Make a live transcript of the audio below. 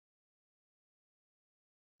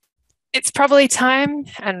It's probably time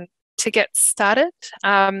and to get started.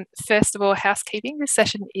 First of all, housekeeping. This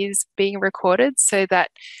session is being recorded so that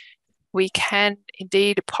we can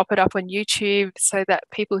indeed pop it up on YouTube so that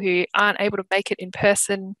people who aren't able to make it in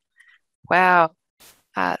person, wow,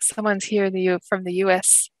 someone's here from the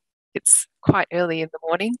US. It's quite early in the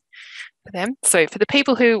morning for them. So for the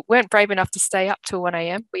people who weren't brave enough to stay up till 1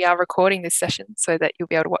 a.m., we are recording this session so that you'll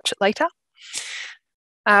be able to watch it later.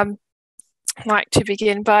 I'd like to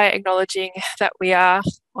begin by acknowledging that I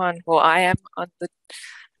am on the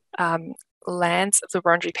lands of the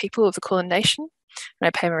Wurundjeri people of the Kulin Nation, and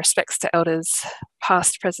I pay my respects to elders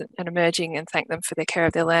past, present and emerging, and thank them for their care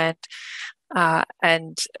of their land.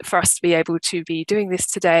 And for us to be able to be doing this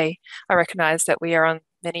today, I recognise that we are on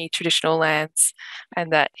many traditional lands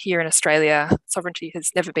and that here in Australia, sovereignty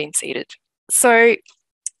has never been ceded. So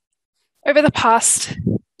over the past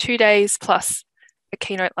 2 days plus a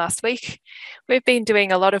keynote last week, we've been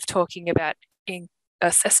doing a lot of talking about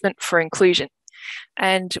assessment for inclusion.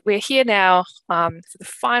 And we're here now for the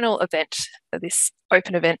final event, this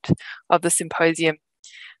open event of the symposium,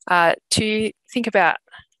 to think about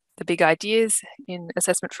the big ideas in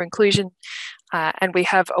assessment for inclusion. And we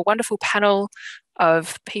have a wonderful panel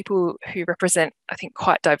of people who represent, I think,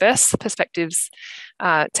 quite diverse perspectives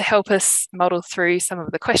to help us model through some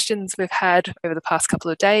of the questions we've had over the past couple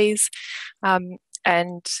of days.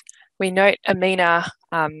 And we note Amina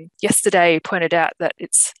yesterday pointed out that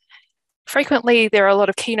frequently there are a lot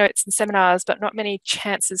of keynotes and seminars, but not many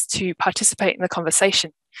chances to participate in the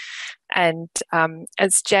conversation. And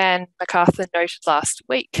as Jan MacArthur noted last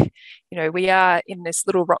week, we are in this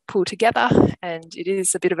little rock pool together, and it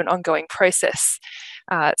is a bit of an ongoing process.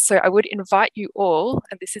 So I would invite you all,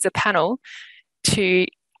 and this is a panel, to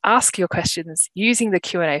ask your questions using the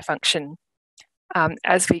Q&A function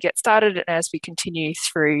as we get started and as we continue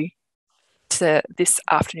through to this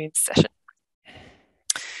afternoon's session.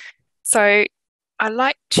 So I'd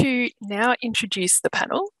like to now introduce the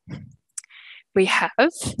panel. We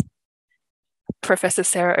have Professor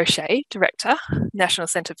Sarah O'Shea, Director, National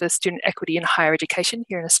Centre for Student Equity in Higher Education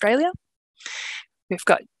here in Australia. We've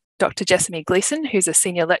got Dr. Jessamy Gleeson, who's a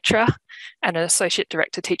Senior Lecturer and an Associate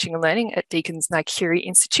Director Teaching and Learning at Deakin's Naikuri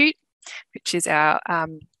Institute, which is our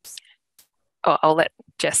I'll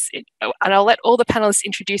let all the panelists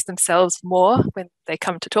introduce themselves more when they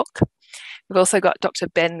come to talk. We've also got Dr.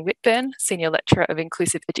 Ben Whitburn, Senior Lecturer of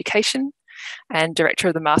Inclusive Education and Director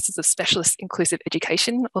of the Masters of Specialist Inclusive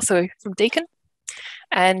Education, also from Deakin.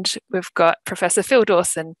 And we've got Professor Phil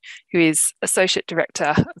Dawson, who is Associate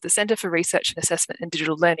Director of the Centre for Research and Assessment and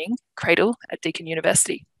Digital Learning, CRADLE, at Deakin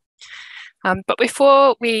University. But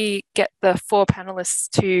before we get the four panelists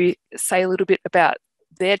to say a little bit about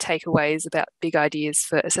their takeaways about big ideas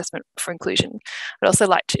for assessment for inclusion, I'd also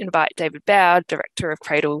like to invite David Bowd, Director of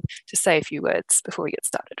CRADLE, to say a few words before we get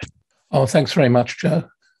started. Oh, thanks very much, Jo.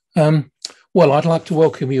 Well, I'd like to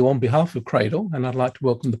welcome you on behalf of CRADLE, and I'd like to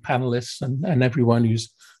welcome the panelists and everyone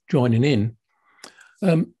who's joining in.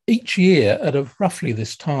 Each year at roughly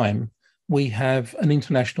this time, we have an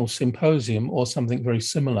international symposium or something very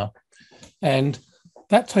similar. And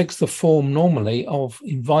that takes the form normally of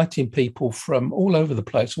inviting people from all over the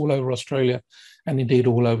place, all over Australia, and indeed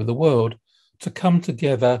all over the world, to come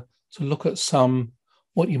together to look at some,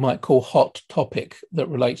 what you might call, hot topic that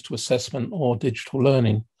relates to assessment or digital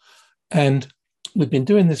learning. And we've been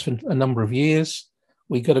doing this for a number of years.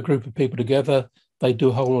 We get a group of people together. They do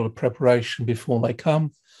a whole lot of preparation before they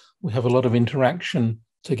come. We have a lot of interaction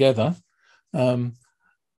together.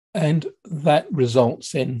 And that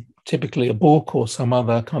results in typically a book or some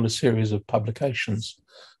other kind of series of publications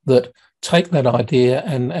that take that idea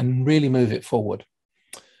and really move it forward.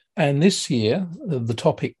 And this year, the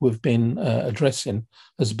topic we've been addressing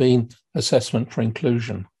has been assessment for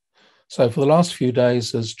inclusion. So for the last few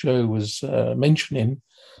days, as Jo was mentioning,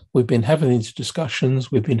 we've been having these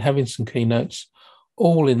discussions, we've been having some keynotes,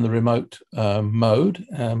 all in the remote mode,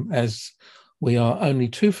 as we are only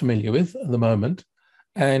too familiar with at the moment,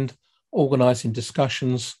 and organising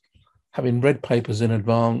discussions, having read papers in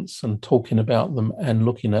advance and talking about them and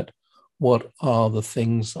looking at what are the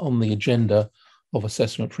things on the agenda of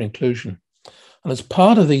assessment for inclusion. And as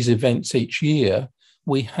part of these events each year,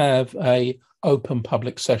 we have an open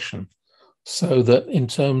public session, so that in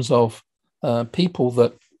terms of people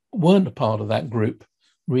that weren't a part of that group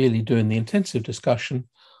really doing the intensive discussion,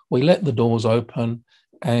 we let the doors open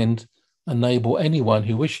and enable anyone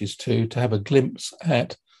who wishes to have a glimpse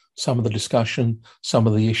at some of the discussion, some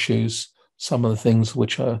of the issues, some of the things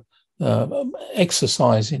which are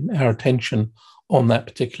exercising our attention on that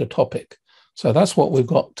particular topic. So that's what we've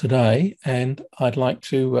got today, and I'd like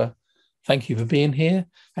to thank you for being here,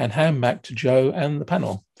 and hand back to Jo and the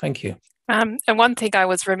panel. Thank you. And one thing I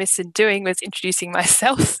was remiss in doing was introducing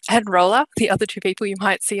myself and Rolla, the other two people you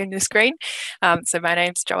might see on your screen. So my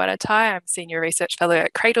name's Joanna Tai. I'm Senior Research Fellow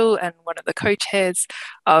at CRADLE and one of the co-chairs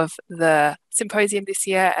of the Symposium this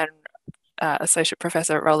year, and Associate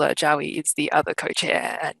Professor Rolla Ajawi is the other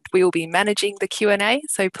co-chair, and we will be managing the Q&A,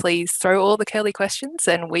 so please throw all the curly questions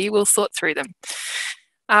and we will sort through them.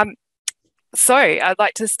 So I'd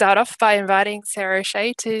like to start off by inviting Sarah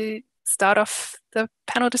O'Shea to start off the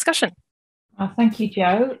panel discussion. Thank you,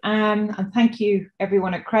 Jo, and thank you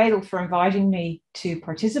everyone at CRADLE for inviting me to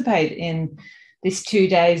participate in this 2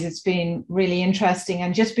 days. It's been really interesting.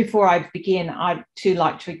 And just before I begin, I'd too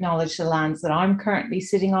like to acknowledge the lands that I'm currently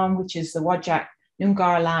sitting on, which is the Whadjuk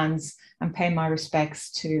Noongar lands, and pay my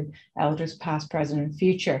respects to elders past, present and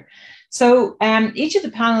future. So each of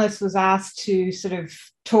the panelists was asked to sort of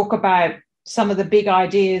talk about some of the big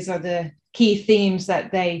ideas or the key themes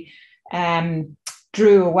that they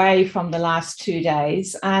drew away from the last 2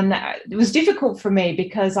 days. And it was difficult for me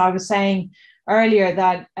because I was saying earlier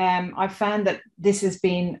that I found that this has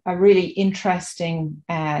been a really interesting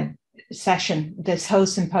session, this whole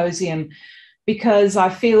symposium, because I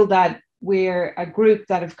feel that we're a group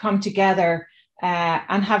that have come together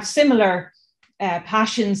and have similar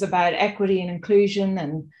passions about equity and inclusion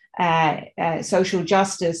and social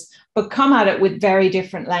justice, but come at it with very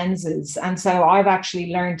different lenses. And so I've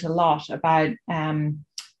actually learned a lot about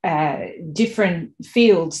different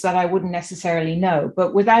fields that I wouldn't necessarily know.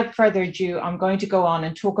 But without further ado, I'm going to go on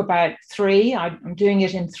and talk about three. I'm doing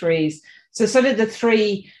it in threes. So sort of the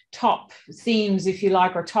three top themes, if you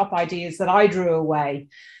like, or top ideas that I drew away.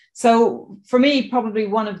 So for me, probably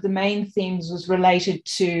one of the main themes was related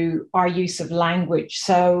to our use of language.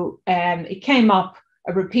 So it came up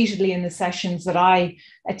repeatedly in the sessions that I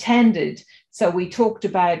attended. So we talked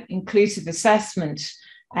about inclusive assessment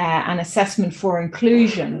and assessment for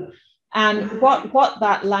inclusion, and what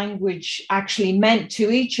that language actually meant to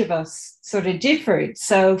each of us sort of differed.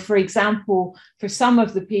 So for example, for some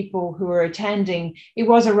of the people who were attending, it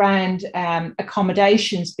was around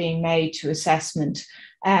accommodations being made to assessment,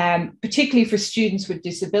 particularly for students with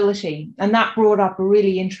disability. And that brought up a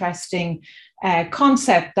really interesting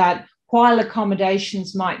concept that while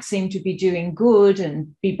accommodations might seem to be doing good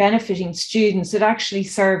and be benefiting students, it actually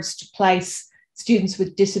serves to place students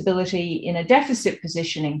with disability in a deficit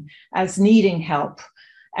positioning as needing help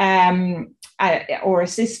or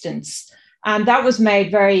assistance. And that was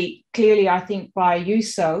made very clearly, I think, by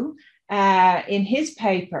Yuso in his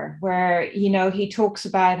paper, where he talks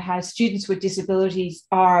about how students with disabilities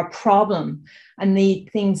are a problem and need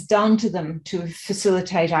things done to them to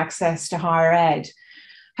facilitate access to higher ed.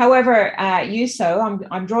 However, Yuso,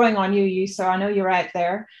 I'm drawing on you, Yuso, I know you're out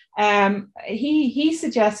there. He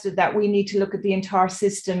suggested that we need to look at the entire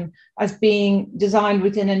system as being designed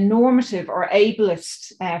within a normative or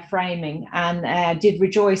ableist framing, and did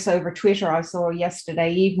rejoice over Twitter, I saw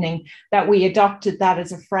yesterday evening, that we adopted that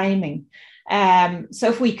as a framing. So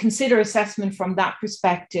if we consider assessment from that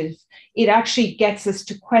perspective, it actually gets us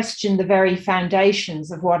to question the very foundations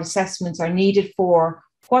of what assessments are needed for,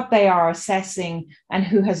 what they are assessing, and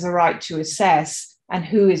who has the right to assess and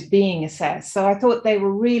who is being assessed. So I thought they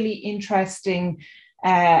were really interesting,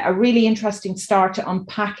 a really interesting start to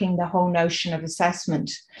unpacking the whole notion of assessment.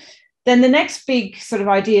 Then the next big sort of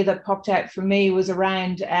idea that popped out for me was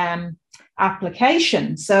around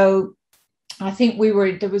application. So I think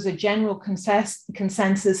there was a general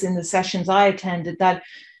consensus in the sessions I attended that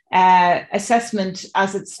assessment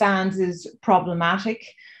as it stands is problematic,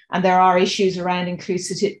 and there are issues around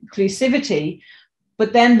inclusivity.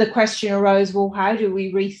 But then the question arose, well, how do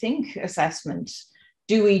we rethink assessment?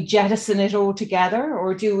 Do we jettison it altogether,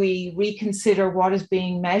 or do we reconsider what is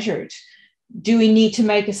being measured? Do we need to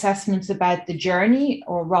make assessments about the journey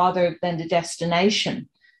or rather than the destination?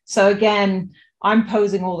 So again, I'm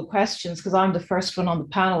posing all the questions because I'm the first one on the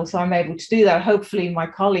panel, so I'm able to do that. Hopefully my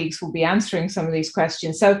colleagues will be answering some of these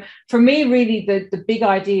questions. So for me, really, the big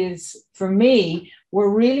ideas for me were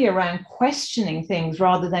really around questioning things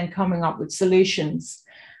rather than coming up with solutions.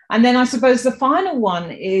 And then I suppose the final one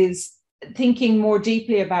is thinking more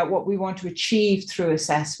deeply about what we want to achieve through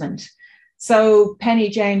assessment. So Penny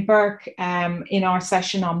Jane Burke in our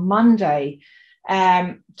session on Monday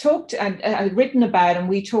talked and written about, and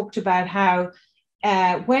we talked about how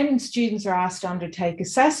when students are asked to undertake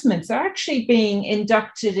assessments, they're actually being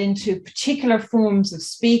inducted into particular forms of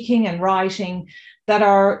speaking and writing that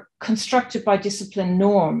are constructed by discipline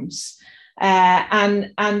norms.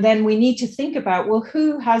 And then we need to think about, well,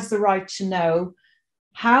 who has the right to know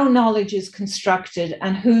how knowledge is constructed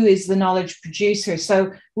and who is the knowledge producer.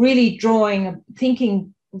 So really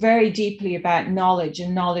thinking very deeply about knowledge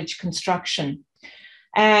and knowledge construction.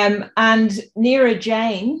 And Neera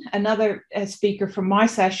Jain, another speaker from my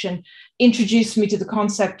session, introduced me to the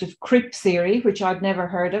concept of CRIP theory, which I'd never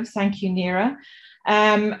heard of. Thank you, Neera.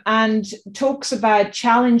 And talks about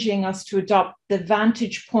challenging us to adopt the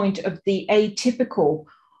vantage point of the atypical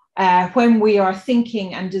when we are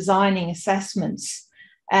thinking and designing assessments.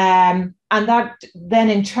 And that then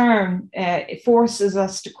in turn it forces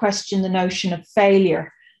us to question the notion of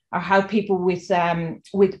failure, or how people with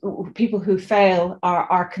people who fail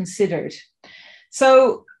are considered.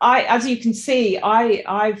 So as you can see,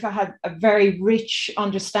 I've had a very rich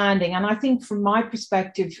understanding, and I think from my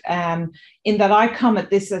perspective, in that I come at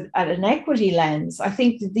this at an equity lens, I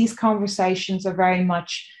think that these conversations are very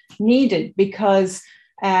much needed because,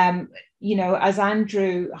 you know, as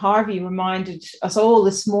Andrew Harvey reminded us all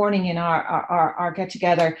this morning in our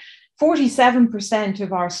get-together, 47%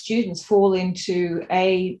 of our students fall into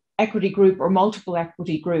a equity group or multiple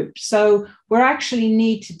equity groups. So we're actually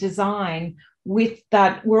need to design with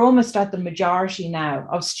that. We're almost at the majority now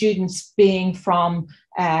of students being from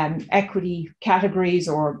equity categories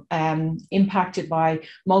or impacted by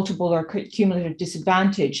multiple or cumulative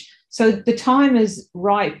disadvantage. So the time is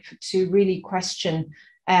ripe to really question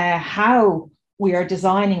how we are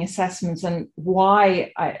designing assessments and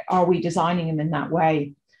why are we designing them in that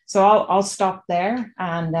way. So I'll stop there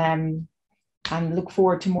and look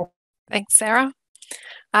forward to more. Thanks, Sarah.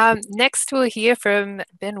 Next, we'll hear from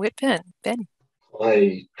Ben Whitburn. Ben.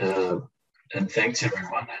 Hi, and thanks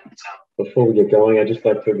everyone. And before we get going, I'd just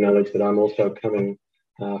like to acknowledge that I'm also coming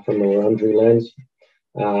from the Wurundjeri lands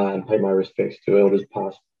and pay my respects to elders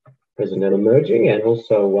past, present and emerging, and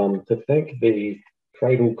also to thank the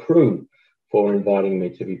CRADLE crew for inviting me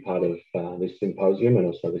to be part of this symposium and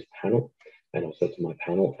also this panel, and also to my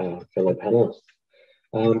panel, fellow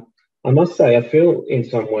panelists. I must say, I feel in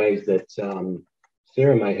some ways that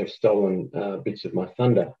Sarah may have stolen bits of my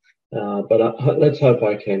thunder, but let's hope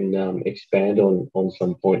I can expand on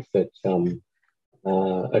some points that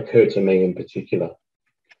occur to me in particular.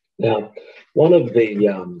 Now, one of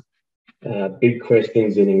the big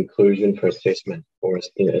questions in inclusion for assessment, or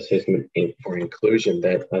assessment for inclusion,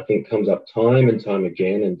 that I think comes up time and time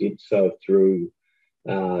again, and did so through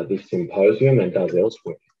this symposium and does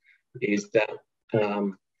elsewhere, is that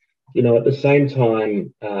you know, at the same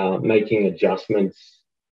time, making adjustments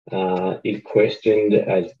is questioned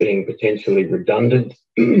as being potentially redundant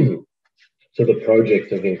to the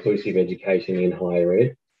project of inclusive education in higher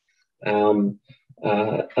ed.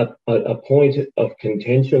 A point of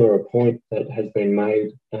contention, or a point that has been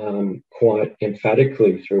made quite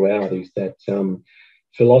emphatically throughout, is that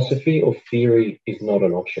philosophy or theory is not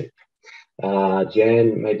an option.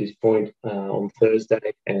 Jan made this point on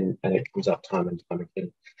Thursday, and it comes up time and time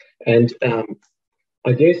again. And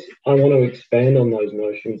I guess I want to expand on those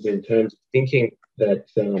notions in terms of thinking that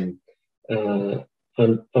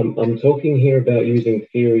I'm talking here about using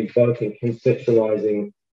theory both in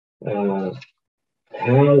conceptualizing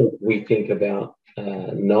how we think about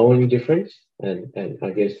knowing difference and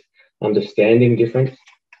I guess understanding difference,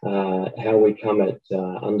 how we come at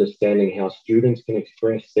understanding how students can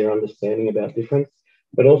express their understanding about difference,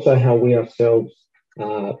 but also how we ourselves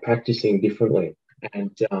practicing differently.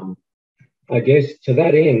 And I guess to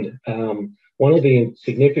that end, one of the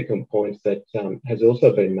significant points that has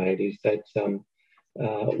also been made is that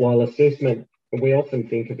while assessment, we often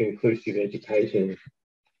think of inclusive education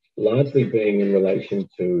largely being in relation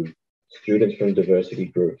to students from diversity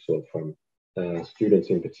groups or from students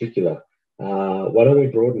in particular, why don't we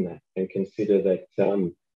broaden that and consider that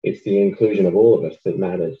it's the inclusion of all of us that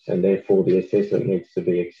matters, and therefore the assessment needs to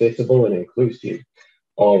be accessible and inclusive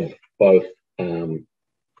of both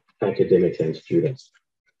academics and students.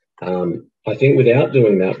 I think without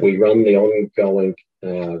doing that, we run the ongoing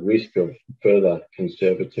risk of further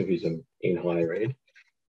conservatism in higher ed.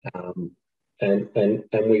 And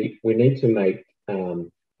we need to make,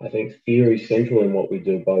 I think, theory central in what we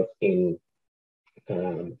do, both in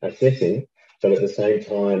assessing, but at the same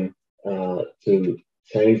time to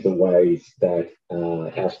change the ways that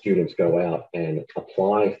our students go out and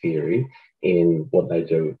apply theory in what they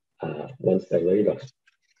do once they leave us.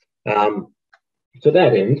 To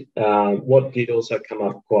that end, what did also come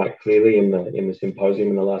up quite clearly in the symposium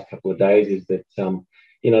in the last couple of days is that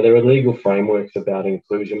you know, there are legal frameworks about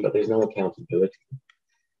inclusion, but there's no accountability.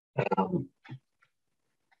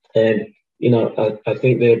 And you know, I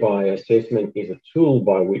think thereby assessment is a tool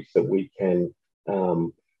by which that we can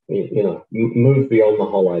you know, move beyond the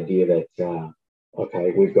whole idea that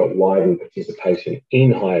okay, we've got widened participation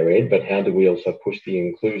in higher ed, but how do we also push the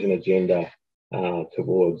inclusion agenda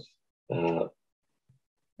towards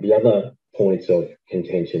the other points of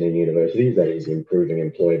contention in universities, that is improving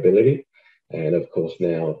employability, and of course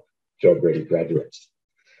now job-ready graduates.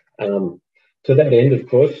 To that end, of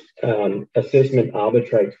course, assessment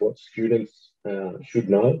arbitrates what students should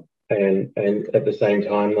know, and at the same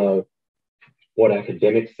time, though, what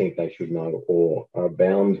academics think they should know or are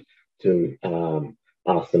bound to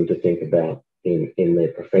ask them to think about in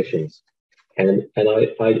their professions. And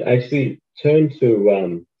I actually turn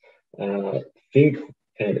to think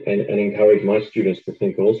and encourage my students to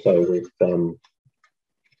think also with some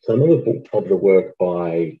of the work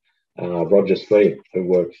by Roger Slee, who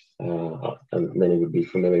works, and many would be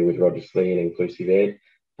familiar with Roger Slee in inclusive ed,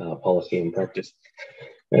 policy and practice.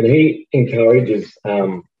 And he encourages,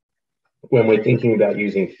 when we're thinking about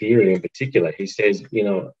using theory in particular, he says,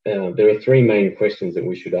 there are three main questions that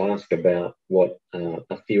we should ask about what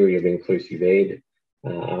a theory of inclusive ed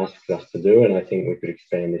asks us to do. And I think we could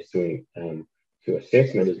expand this to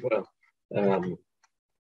assessment as well.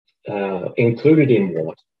 Included in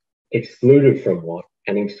what, excluded from what,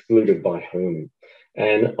 and excluded by whom.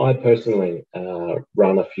 And I personally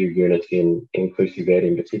run a few units in inclusive ed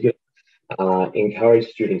in particular, encourage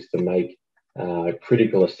students to make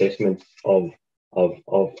critical assessments of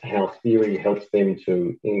how theory helps them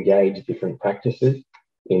to engage different practices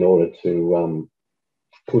in order to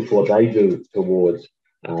push what they do towards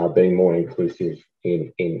being more inclusive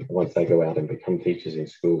in once they go out and become teachers in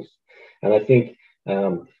schools. And I think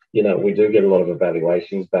we do get a lot of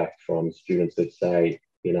evaluations back from students that say,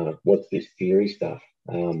 what's this theory stuff?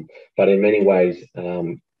 But in many ways,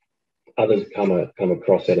 others come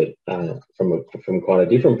across at it from quite a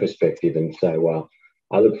different perspective and say, well,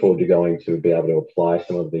 I look forward to going to be able to apply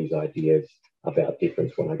some of these ideas about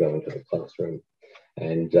difference when I go into the classroom.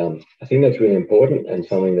 And I think that's really important and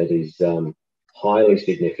something that is highly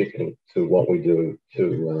significant to what we do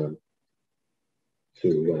to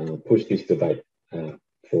push this debate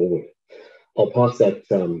forward. I'll pass that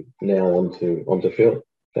now on to Phil.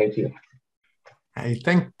 Thank you. Hey,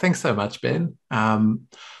 thanks so much, Ben. I'm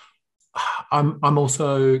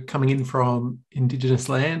also coming in from Indigenous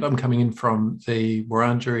land. I'm coming in from the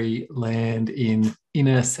Wurundjeri land in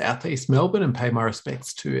inner southeast Melbourne and pay my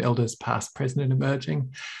respects to elders past, present and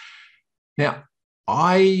emerging. Now,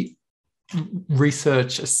 I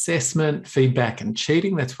research assessment, feedback and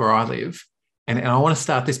cheating. That's where I live. And I want to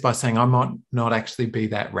start this by saying I might not actually be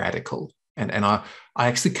that radical. And I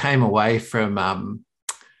actually came away from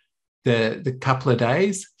the couple of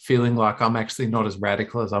days feeling like I'm actually not as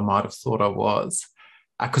radical as I might have thought I was.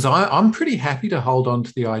 Because I'm pretty happy to hold on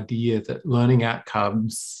to the idea that learning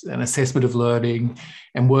outcomes and assessment of learning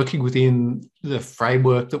and working within the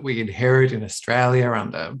framework that we inherit in Australia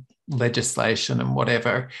under legislation and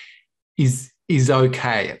whatever is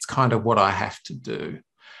okay. It's kind of what I have to do.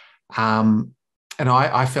 And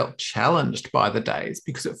I felt challenged by the days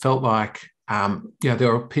because it felt like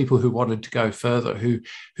there were people who wanted to go further, who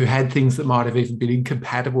had things that might have even been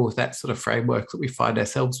incompatible with that sort of framework that we find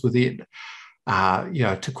ourselves within.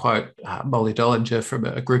 To quote Molly Dollinger from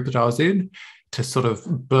a group that I was in, to sort of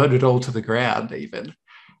burn it all to the ground even.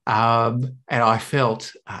 And I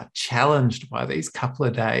felt challenged by these couple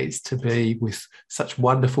of days to be with such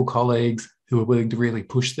wonderful colleagues who were willing to really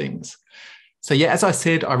push things. So yeah, as I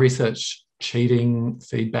said, I research cheating,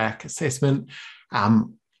 feedback, assessment.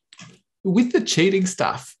 With the cheating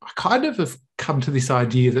stuff, I kind of have come to this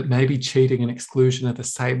idea that maybe cheating and exclusion are the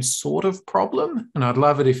same sort of problem. And I'd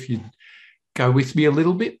love it if you'd go with me a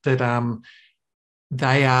little bit, that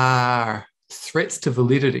they are threats to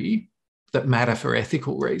validity that matter for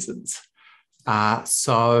ethical reasons.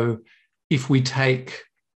 So if we take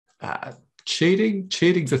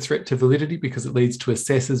cheating's a threat to validity because it leads to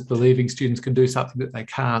assessors believing students can do something that they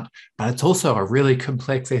can't, but it's also a really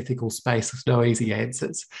complex ethical space with no easy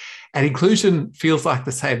answers. And inclusion feels like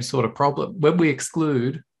the same sort of problem. When we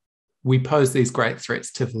exclude, we pose these great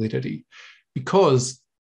threats to validity, because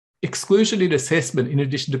exclusion in assessment, in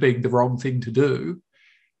addition to being the wrong thing to do,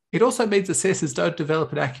 it also means assessors don't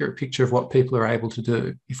develop an accurate picture of what people are able to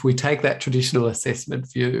do if we take that traditional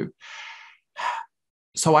assessment view.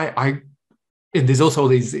 So and there's also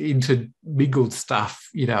these intermingled stuff,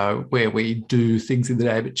 where we do things in the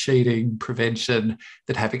name of cheating, prevention,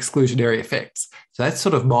 that have exclusionary effects. So that's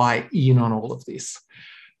sort of my in on all of this.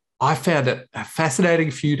 I found it a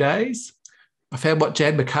fascinating few days. I found what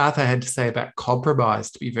Jan MacArthur had to say about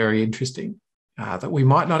compromise to be very interesting, that we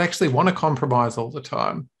might not actually want to compromise all the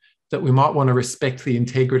time, that we might want to respect the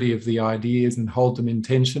integrity of the ideas and hold them in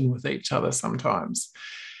tension with each other sometimes.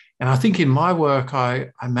 And I think in my work,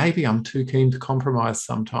 maybe I'm too keen to compromise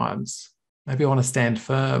sometimes. Maybe I want to stand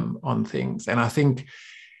firm on things. And I think,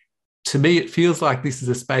 to me, it feels like this is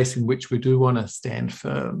a space in which we do want to stand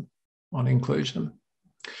firm on inclusion.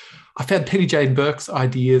 I found Penny Jane Burke's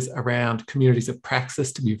ideas around communities of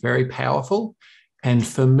praxis to be very powerful. And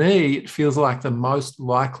for me, it feels like the most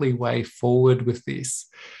likely way forward with this,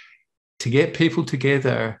 to get people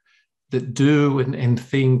together that do and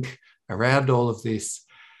think around all of this,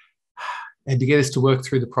 and to get us to work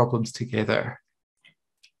through the problems together.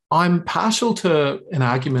 I'm partial to an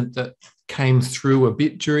argument that came through a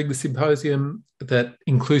bit during the symposium, that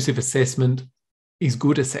inclusive assessment is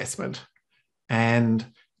good assessment. And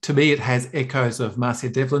to me, it has echoes of Marcia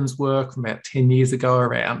Devlin's work from about 10 years ago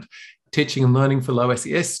around teaching and learning for low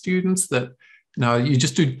SES students, that you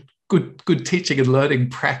just do good teaching and learning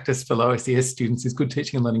practice for low SES students is good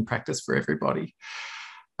teaching and learning practice for everybody.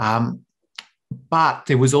 But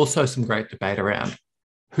there was also some great debate around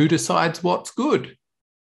who decides what's good.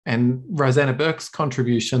 And Rosanna Burke's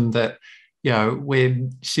contribution that,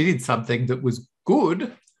 when she did something that was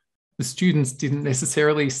good, the students didn't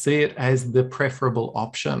necessarily see it as the preferable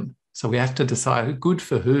option. So we have to decide good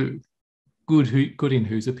for who, good in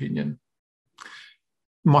whose opinion.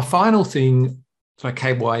 My final thing that I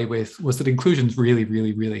came away with was that inclusion's really,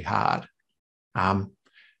 really, really hard.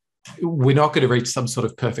 We're not going to reach some sort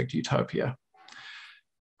of perfect utopia.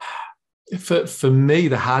 For me,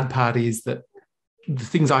 the hard part is that the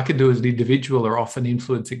things I can do as an individual are often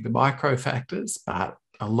influencing the micro factors, but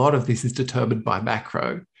a lot of this is determined by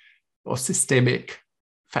macro or systemic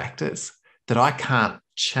factors that I can't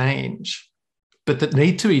change, but that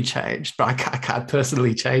need to be changed, but I can't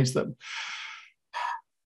personally change them.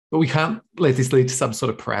 But we can't let this lead to some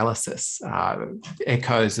sort of paralysis,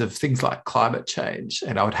 echoes of things like climate change.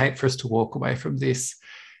 And I would hate for us to walk away from this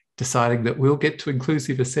deciding that we'll get to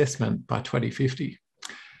inclusive assessment by 2050.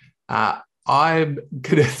 I'm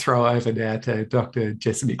going to throw over now to Dr.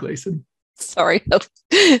 Jessamy Gleeson. Sorry,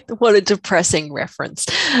 what a depressing reference.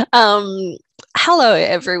 Hello,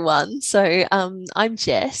 everyone. So I'm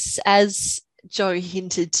Jess. As Joe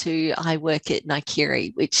hinted to, I work at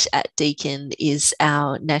NICERI, which at Deakin is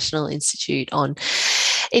our National Institute on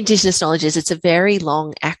Indigenous Knowledges. It's a very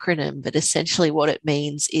long acronym, but essentially what it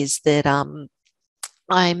means is that I'm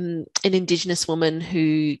an Indigenous woman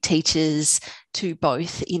who teaches to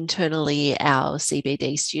both internally our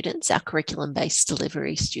CBD students, our curriculum-based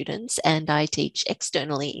delivery students, and I teach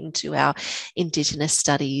externally into our Indigenous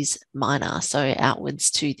Studies minor, so outwards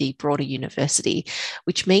to the broader university,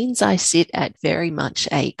 which means I sit at very much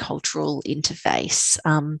a cultural interface.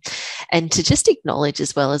 And to just acknowledge,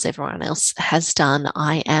 as well as everyone else has done,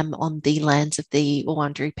 I am on the lands of the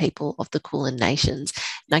Wurundjeri people of the Kulin Nations.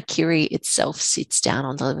 NICERI itself sits down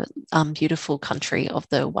on the beautiful country of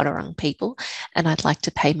the Wadawurrung people, and I'd like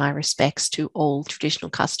to pay my respects to all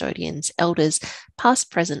traditional custodians, elders,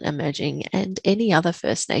 past, present, emerging, and any other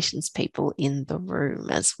First Nations people in the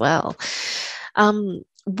room as well.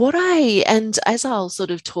 And as I'll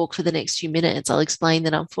sort of talk for the next few minutes, I'll explain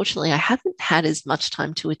that unfortunately I haven't had as much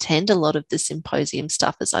time to attend a lot of the symposium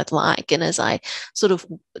stuff as I'd like. And as I sort of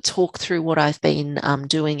talk through what I've been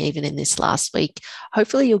doing even in this last week,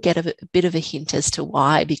 hopefully you'll get a bit of a hint as to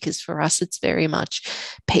why, because for us it's very much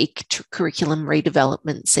peak curriculum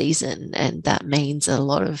redevelopment season. And that means a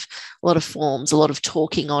lot of forms, a lot of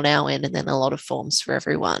talking on our end, and then a lot of forms for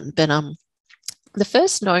everyone. But the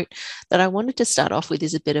first note that I wanted to start off with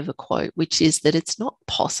is a bit of a quote, which is that it's not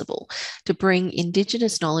possible to bring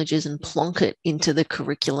Indigenous knowledges and plonk it into the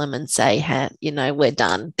curriculum and say, hey, we're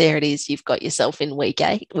done. There it is. You've got yourself in week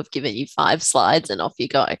 8. We've given you 5 slides and off you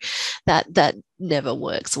go. That never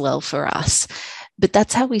works well for us. But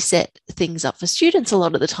that's how we set things up for students a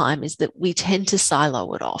lot of the time, is that we tend to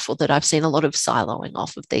silo it off, or that I've seen a lot of siloing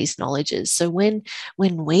off of these knowledges. So when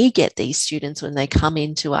we get these students, when they come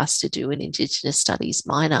into us to do an Indigenous Studies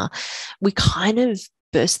minor, we kind of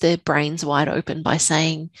burst their brains wide open by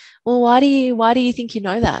saying, well, why do you think you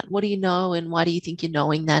know that? What do you know? And why do you think you're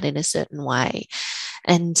knowing that in a certain way?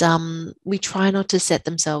 And we try not to set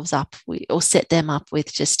them up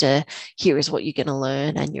with just here is what you're going to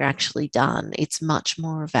learn and you're actually done. It's much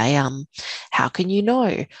more of a, how can you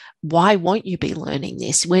know? Why won't you be learning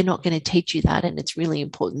this? We're not going to teach you that. And it's really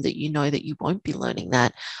important that you know that you won't be learning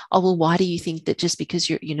that. Oh, well, why do you think that just because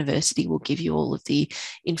you're at university will give you all of the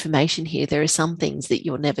information here? There are some things that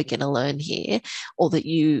you're never going to learn here, or that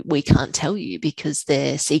we can't tell you because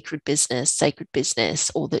they're sacred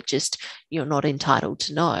business, or that just you're not entitled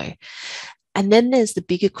to know. And then there's the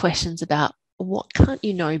bigger questions about what can't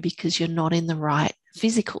you know because you're not in the right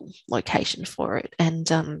physical location for it.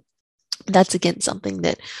 And That's again something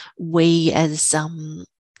that we as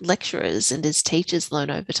lecturers and as teachers learn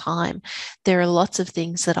over time. There are lots of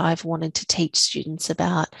things that I've wanted to teach students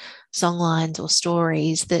about songlines or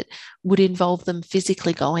stories that would involve them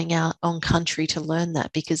physically going out on country to learn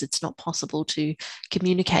that, because it's not possible to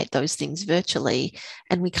communicate those things virtually.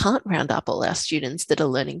 And we can't round up all our students that are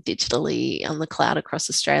learning digitally on the cloud across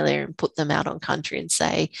Australia and put them out on country and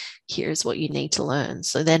say, here's what you need to learn.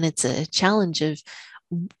 So then it's a challenge of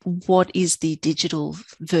what is the digital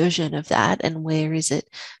version of that, and where is it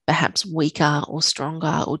perhaps weaker or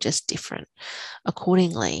stronger or just different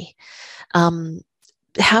accordingly.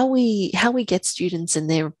 How we get students and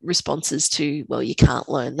their responses to, well, you can't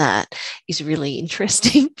learn that, is really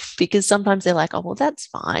interesting because sometimes they're like, oh, well, that's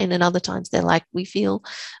fine. And other times they're like, we feel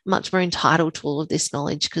much more entitled to all of this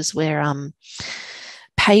knowledge because we're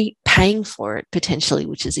paying for it potentially,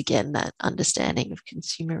 which is again that understanding of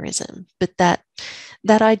consumerism. But that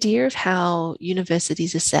idea of how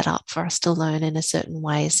universities are set up for us to learn in a certain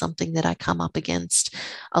way is something that I come up against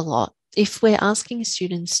a lot. If we're asking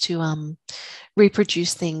students to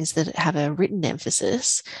reproduce things that have a written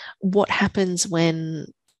emphasis, what happens when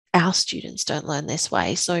our students don't learn this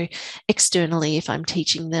way? So externally, if I'm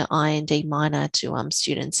teaching the I&D minor to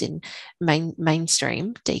students in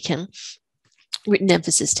mainstream Deakin, written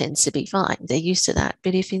emphasis tends to be fine. They're used to that.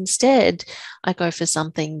 But if instead I go for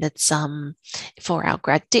something that's for our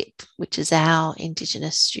grad dip, which is our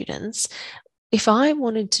Indigenous students, if I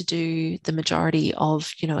wanted to do the majority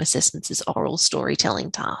of, assessments as oral storytelling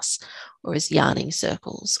tasks or as yarning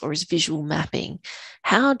circles or as visual mapping,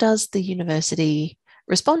 how does the university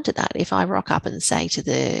respond to that? If I rock up and say to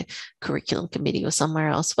the curriculum committee or somewhere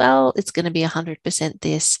else, well, it's going to be 100%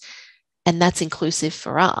 this, and that's inclusive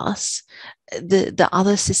for us, the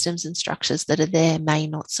other systems and structures that are there may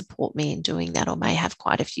not support me in doing that, or may have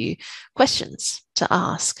quite a few questions to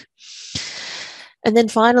ask. And then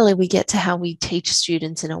finally, we get to how we teach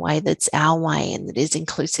students in a way that's our way and that is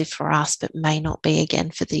inclusive for us, but may not be,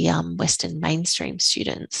 again, for the Western mainstream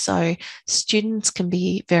students. So students can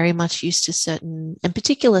be very much used to certain and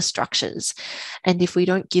particular structures. And if we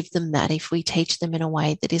don't give them that, if we teach them in a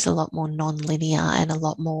way that is a lot more non-linear and a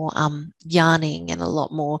lot more yarning and a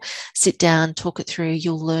lot more sit down, talk it through,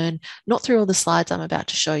 you'll learn, not through all the slides I'm about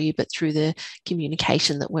to show you, but through the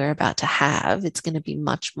communication that we're about to have. It's going to be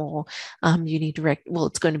much more unidirectional. Well,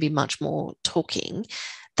 it's going to be much more talking.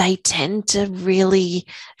 They tend to really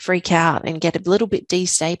freak out and get a little bit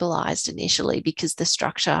destabilized initially because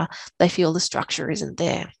they feel the structure isn't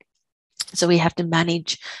there. So we have to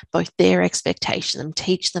manage both their expectation and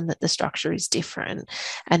teach them that the structure is different,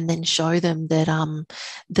 and then show them that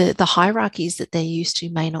the hierarchies that they're used to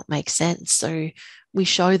may not make sense. So we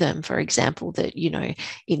show them, for example, that,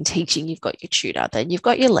 in teaching, you've got your tutor, then you've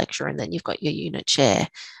got your lecturer, and then you've got your unit chair.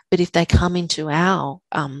 But if they come into our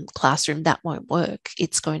classroom, that won't work.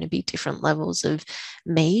 It's going to be different levels of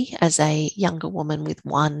me as a younger woman with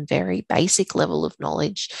one very basic level of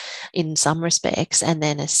knowledge in some respects, and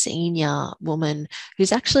then a senior woman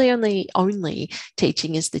who's actually only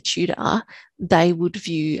teaching as the tutor. They would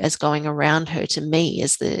view as going around her to me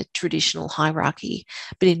as the traditional hierarchy.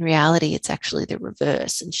 But in reality, it's actually the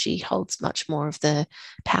reverse, and she holds much more of the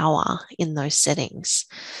power in those settings.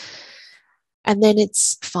 And then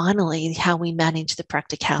it's finally how we manage the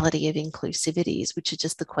practicality of inclusivities, which are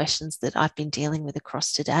just the questions that I've been dealing with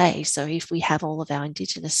across today. So if we have all of our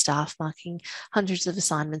Indigenous staff marking hundreds of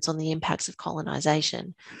assignments on the impacts of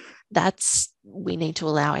colonisation, we need to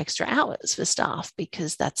allow extra hours for staff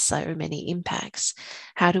because that's so many impacts.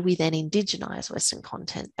 How do we then indigenize Western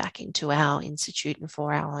content back into our institute and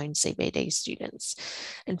for our own CBD students?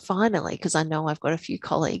 And finally, because I know I've got a few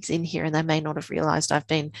colleagues in here and they may not have realised I've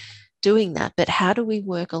been doing that, but how do we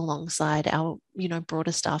work alongside our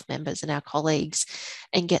broader staff members and our colleagues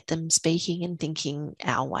and get them speaking and thinking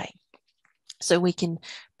our way, so we can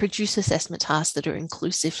produce assessment tasks that are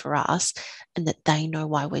inclusive for us and that they know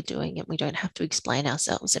why we're doing it. We don't have to explain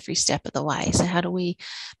ourselves every step of the way. So how do we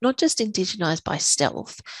not just indigenize by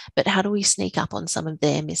stealth, but how do we sneak up on some of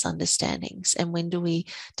their misunderstandings? And when do we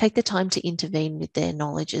take the time to intervene with their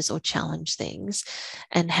knowledges or challenge things?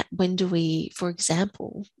 And when do we, for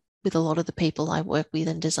example, with a lot of the people I work with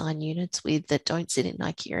and design units with that don't sit in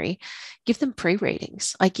Naikiri, give them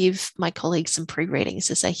pre-readings. I give my colleagues some pre-readings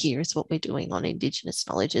to say, here's what we're doing on Indigenous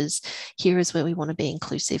knowledges. Here is where we want to be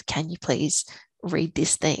inclusive. Can you please read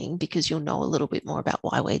this thing? Because you'll know a little bit more about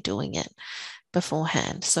why we're doing it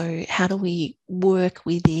beforehand. So how do we work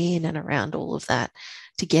within and around all of that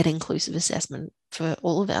to get inclusive assessment for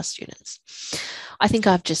all of our students? I think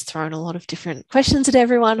I've just thrown a lot of different questions at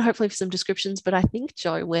everyone, hopefully for some descriptions, but I think,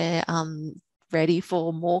 Jo, we're ready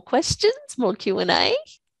for more questions, more Q&A.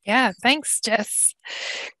 Yeah, thanks, Jess.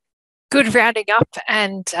 Good rounding up,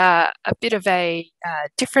 and a bit of a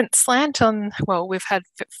different slant on, well, we've had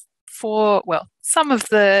some of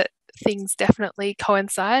the things definitely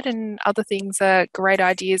coincide, and other things are great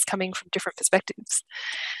ideas coming from different perspectives.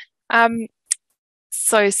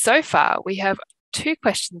 So far we have 2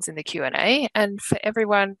 questions in the Q&A, and for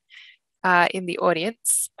everyone in the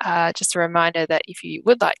audience, just a reminder that if you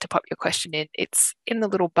would like to pop your question in, it's in the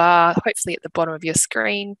little bar, hopefully at the bottom of your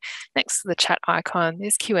screen, next to the chat icon.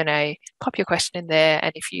 There's Q&A. Pop your question in there,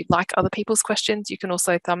 and if you like other people's questions, you can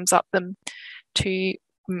also thumbs up them to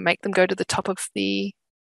make them go to the top of the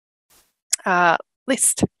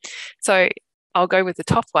list. So I'll go with the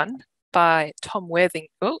top one by Tom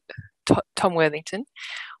Worthington.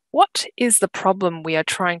 What is the problem we are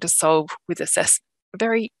trying to solve with assessment? A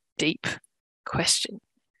very deep question.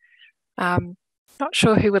 Not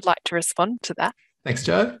sure who would like to respond to that. Thanks,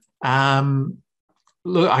 Jo.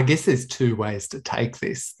 Look, I guess there's 2 ways to take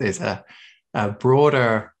this. There's a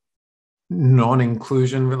broader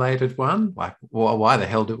non-inclusion related one, like, well, why the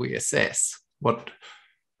hell do we assess?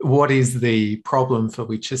 What is the problem for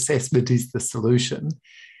which assessment is the solution?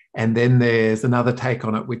 And then there's another take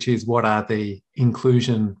on it, which is, what are the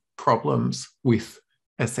inclusion problems with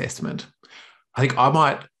assessment? I think I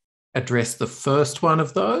might address the first one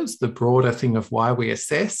of those, the broader thing of why we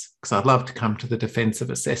assess, because I'd love to come to the defence of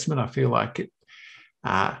assessment. I feel like it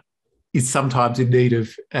is sometimes in need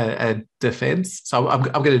of a defence. So I'm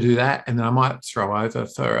going to do that, and then I might throw over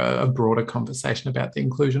for a broader conversation about the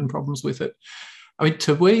inclusion problems with it. I mean,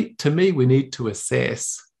 to me, we need to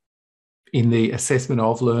assess in the assessment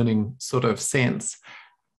of learning sort of sense,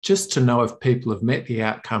 just to know if people have met the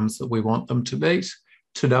outcomes that we want them to meet,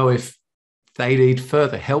 to know if they need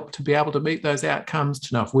further help to be able to meet those outcomes,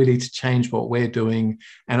 to know if we need to change what we're doing,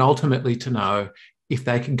 and ultimately to know if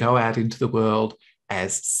they can go out into the world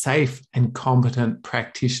as safe and competent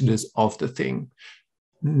practitioners of the thing.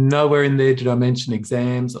 Nowhere in there did I mention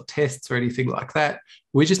exams or tests or anything like that.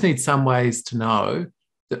 We just need some ways to know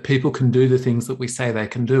that people can do the things that we say they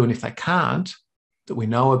can do, and if they can't, that we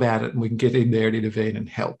know about it and we can get in there and intervene and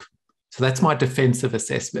help. So that's my defence of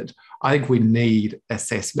assessment. I think we need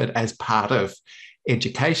assessment as part of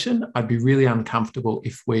education. I'd be really uncomfortable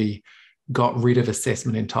if we got rid of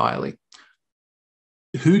assessment entirely.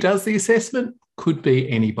 Who does the assessment? Could be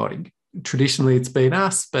anybody. Traditionally, it's been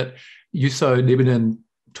us, but Juuso Nieminen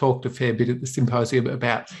talked a fair bit at the symposium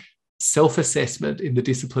about self-assessment in the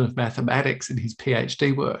discipline of mathematics in his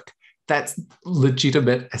PhD work. That's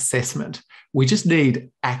legitimate assessment. We just need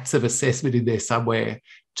acts of assessment in there somewhere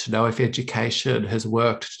to know if education has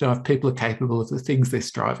worked, to know if people are capable of the things they're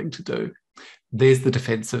striving to do. There's the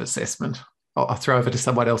defence of assessment. I'll throw over to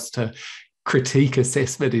someone else to critique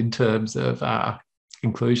assessment in terms of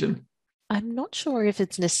inclusion. I'm not sure if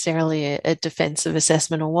it's necessarily a defensive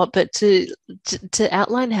assessment or what, but to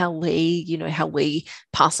outline how we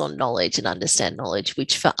pass on knowledge and understand knowledge,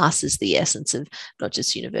 which for us is the essence of not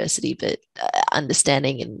just university, but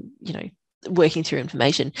understanding and, working through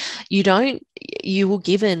information. You will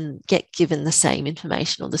get given the same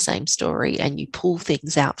information or the same story, and you pull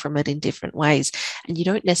things out from it in different ways. And you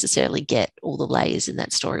don't necessarily get all the layers in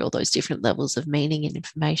that story, all those different levels of meaning and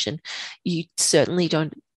information. You certainly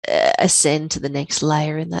don't ascend to the next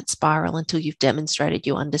layer in that spiral until you've demonstrated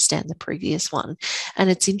you understand the previous one. And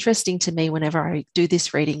it's interesting to me whenever I do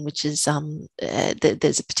this reading, which is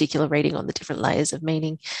there's a particular reading on the different layers of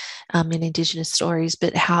meaning in Indigenous stories,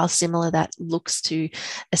 but how similar that looks to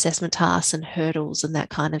assessment tasks and hurdles and that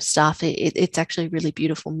kind of stuff. It's actually a really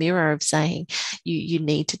beautiful mirror of saying you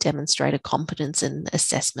need to demonstrate a competence in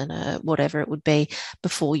assessment or whatever it would be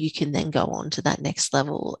before you can then go on to that next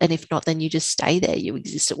level. And if not, then you just stay there. You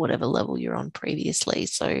exist at whatever level you're on previously.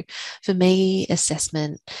 So for me,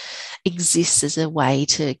 assessment exists as a way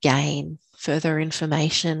to gain further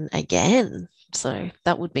information again. So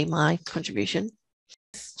that would be my contribution.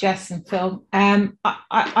 Jess and Phil,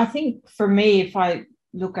 I think for me, if I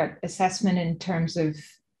look at assessment in terms of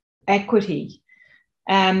equity,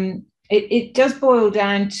 it does boil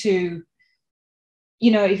down to,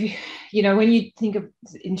 when you think of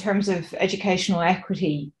in terms of educational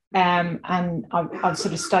equity, and I've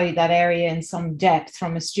sort of studied that area in some depth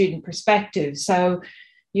from a student perspective. So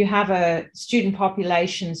you have student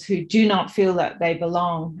populations who do not feel that they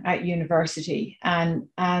belong at university.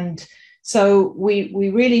 And so we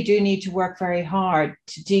really do need to work very hard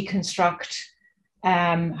to deconstruct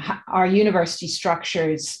our university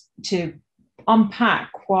structures, to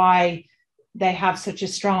unpack why they have such a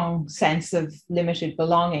strong sense of limited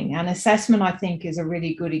belonging. And assessment, I think, is a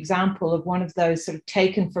really good example of one of those sort of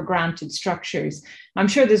taken for granted structures. I'm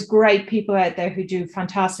sure there's great people out there who do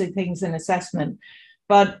fantastic things in assessment,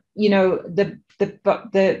 but the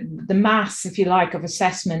mass, if you like, of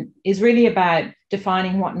assessment is really about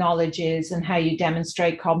defining what knowledge is and how you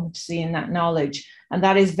demonstrate competency in that knowledge. And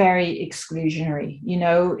that is very exclusionary.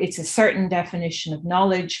 It's a certain definition of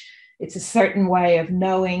knowledge. It's a certain way of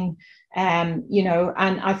knowing. And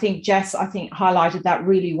I think Jess, highlighted that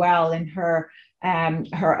really well in her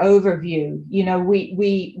overview.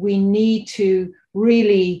 We need to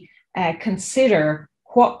really consider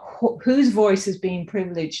whose voice is being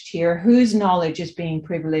privileged here, whose knowledge is being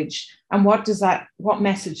privileged, and what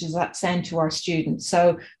message does that send to our students?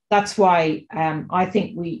 So that's why I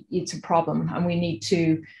think it's a problem, and we need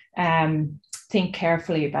to think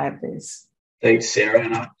carefully about this. Thanks, Sarah.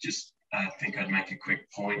 And I think I'd make a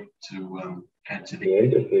quick point to add to the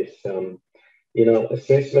end of this.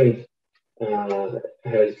 Assessment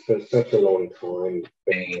has for such a long time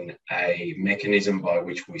been a mechanism by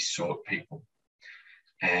which we sort people.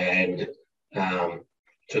 And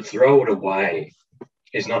to throw it away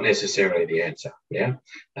is not necessarily the answer. Yeah.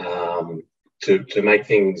 To make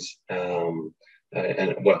things,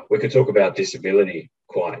 we could talk about disability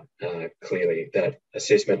quite clearly, that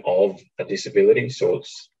assessment of a disability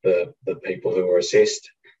sorts the people who are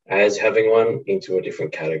assessed as having one into a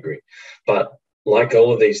different category. But like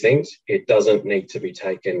all of these things, it doesn't need to be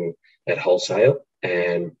taken at wholesale,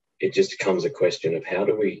 and it just becomes a question of how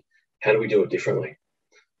do we do it differently.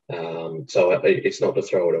 So it's not to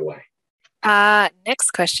throw it away.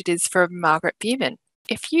 Next question is from Margaret Bierman.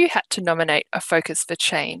 If you had to nominate a focus for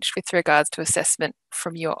change with regards to assessment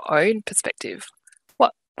from your own perspective,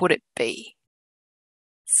 what would it be?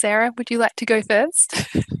 Sarah, would you like to go first?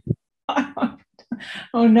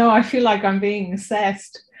 Oh no, I feel like I'm being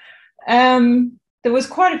assessed. There was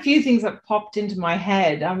quite a few things that popped into my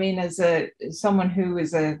head. I mean, as someone who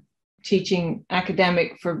is a teaching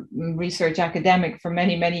research academic for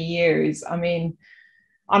many, many years, I mean,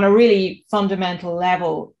 on a really fundamental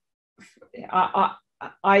level,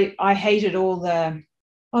 I hated all the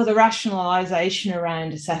rationalization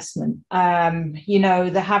around assessment. The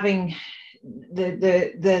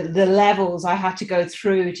levels I had to go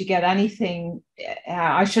through to get anything.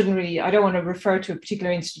 I don't want to refer to a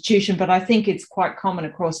particular institution, but I think it's quite common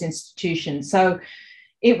across institutions. So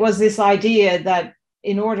it was this idea that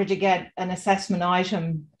in order to get an assessment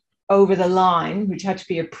item over the line, which had to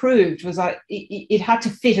be approved, it had to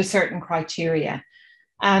fit a certain criteria.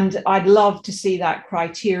 And I'd love to see that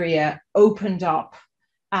criteria opened up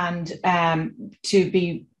and to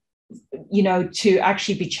be, to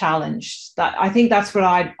actually be challenged. That I think that's what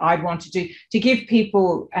I'd want to do, to give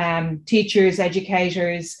people, teachers,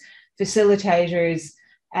 educators, facilitators,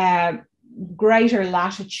 greater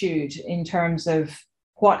latitude in terms of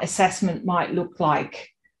what assessment might look like.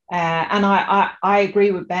 And I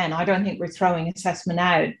agree with Ben. I don't think we're throwing assessment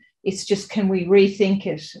out. It's just, can we rethink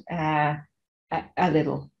it a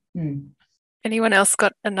little? Anyone else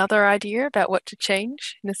got another idea about what to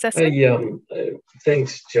change in assessment?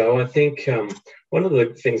 Thanks, Jo. I think one of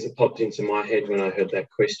the things that popped into my head when I heard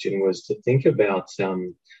that question was to think about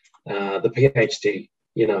the PhD.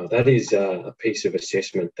 That is a piece of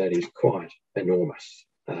assessment that is quite enormous,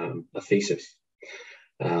 a thesis.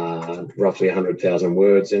 Roughly 100,000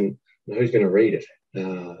 words, and who's going to read it?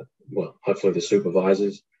 Hopefully the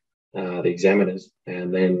supervisors, the examiners,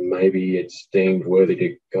 and then maybe it's deemed worthy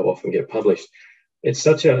to go off and get published. It's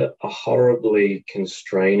such a horribly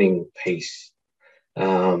constraining piece,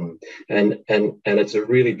 and it's a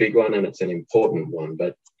really big one, and it's an important one.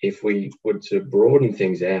 But if we were to broaden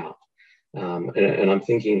things out, and I'm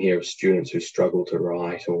thinking here of students who struggle to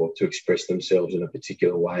write or to express themselves in a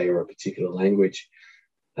particular way or a particular language.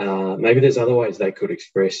 Maybe there's other ways they could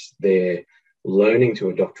express their learning to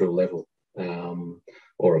a doctoral level,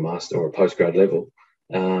 or a master or a postgrad level,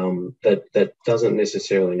 that doesn't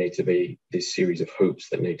necessarily need to be this series of hoops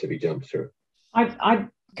that need to be jumped through.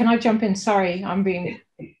 Can I jump in? Sorry, I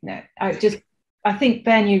think,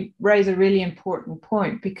 Ben, you raise a really important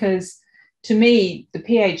point, because to me, the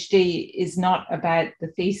PhD is not about the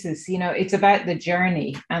thesis, it's about the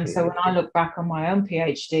journey. And so when I look back on my own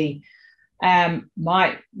PhD,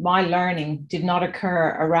 my learning did not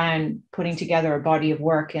occur around putting together a body of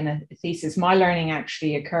work in a thesis. My learning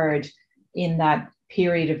actually occurred in that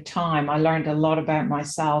period of time. I learned a lot about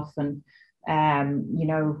myself, and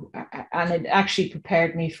and it actually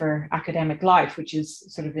prepared me for academic life, which is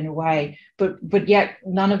sort of in a way, but yet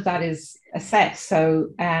none of that is assessed. So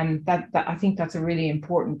that I think that's a really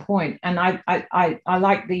important point. And I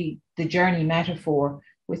like the the journey metaphor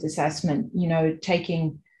with assessment, you know,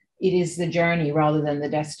 taking it is the journey rather than the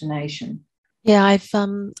destination. Yeah,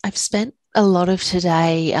 I've spent a lot of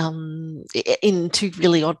today in two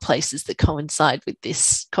really odd places that coincide with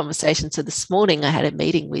this conversation. So this morning I had a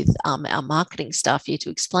meeting with our marketing staff here to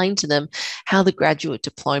explain to them how the graduate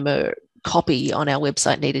diploma copy on our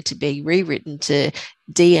website needed to be rewritten to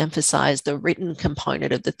de-emphasize the written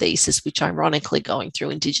component of the thesis, which ironically, going through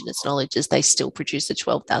Indigenous knowledges, they still produce a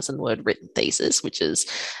 12,000 word written thesis, which is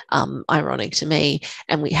ironic to me,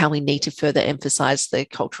 and how we need to further emphasize the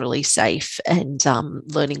culturally safe and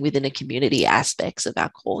learning within a community aspects of our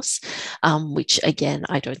course, which again,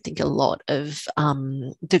 I don't think a lot of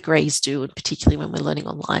degrees do, and particularly when we're learning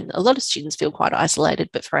online. A lot of students feel quite isolated,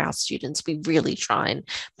 but for our students, we really try and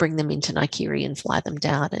bring them into Naikiri and fly them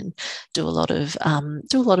down and do a lot of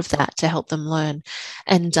that to help them learn.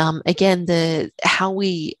 And again, how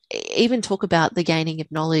we even talk about the gaining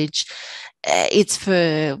of knowledge, it's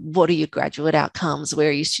for what are your graduate outcomes, where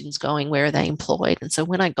are your students going, where are they employed? And so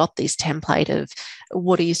when I got this template of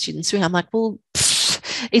what are your students doing, I'm like, well,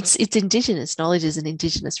 it's Indigenous knowledge and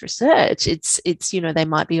Indigenous research. It's you know, they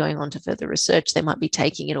might be going on to further research, they might be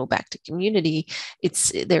taking it all back to community.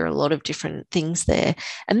 There are a lot of different things there.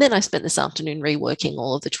 And then I spent this afternoon reworking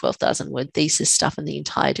all of the 12,000 word thesis stuff in the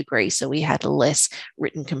entire degree. So we had a less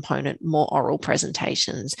written component, more oral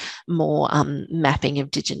presentations, more mapping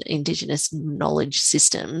of Indigenous knowledge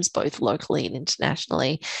systems, both locally and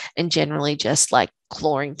internationally, and generally just like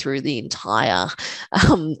clawing through the entire,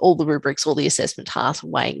 all the rubrics, all the assessment tasks,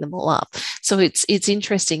 weighing them all up. So it's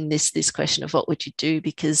interesting, this question of what would you do,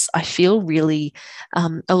 because I feel really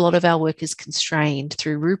a lot of our work is constrained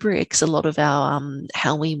through rubrics. A lot of our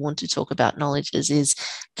how we want to talk about knowledges is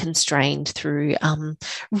constrained through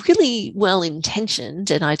really well-intentioned,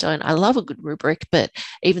 and I love a good rubric, but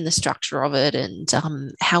even the structure of it and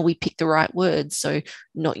how we pick the right words. So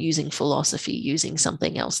not using philosophy, using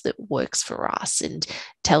something else that works for us and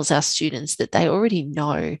tells our students that they already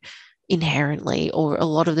know inherently, or a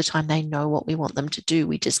lot of the time they know what we want them to do.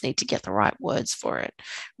 We just need to get the right words for it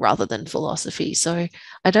rather than philosophy. So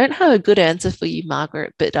I don't have a good answer for you,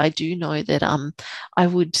 Margaret, but I do know that I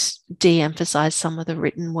would de-emphasize some of the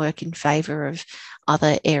written work in favor of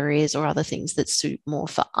other areas or other things that suit more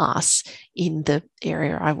for us in the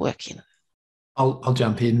area I work in. I'll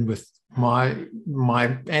jump in with my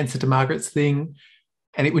answer to Margaret's thing,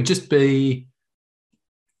 and it would just be,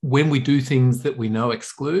 when we do things that we know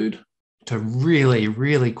exclude, to really,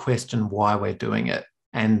 really question why we're doing it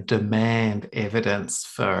and demand evidence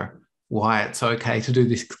for why it's okay to do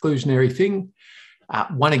this exclusionary thing.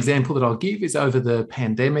 One example that I'll give is over the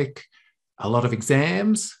pandemic, a lot of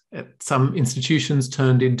exams at some institutions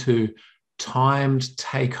turned into timed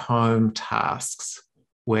take-home tasks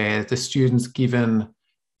where the student's given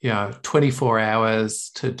 24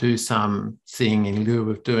 hours to do something in lieu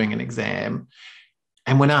of doing an exam.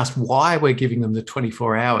 And when asked why we're giving them the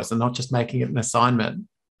 24 hours and not just making it an assignment,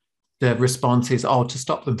 the response is, to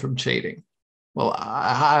stop them from cheating. Well,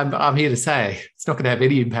 I'm here to say it's not going to have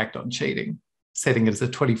any impact on cheating, setting it as a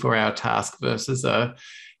 24-hour task versus a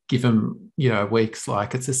given, weeks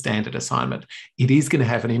like it's a standard assignment. It is going to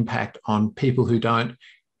have an impact on people who don't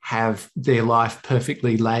have their life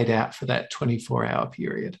perfectly laid out for that 24-hour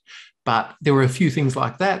period. But there were a few things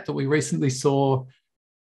like that we recently saw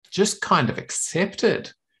just kind of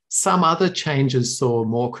accepted. Some other changes saw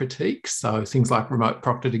more critique. So things like remote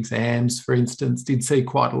proctored exams, for instance, did see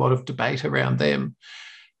quite a lot of debate around them.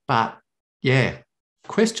 But yeah,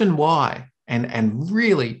 question why and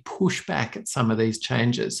really push back at some of these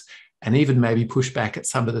changes, and even maybe push back at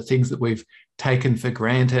some of the things that we've taken for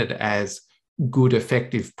granted as good,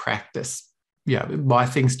 effective practice. Why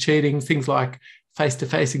things cheating, things like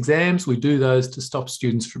face-to-face exams, we do those to stop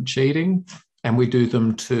students from cheating. And we do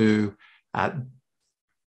them to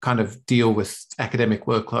kind of deal with academic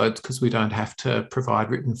workloads because we don't have to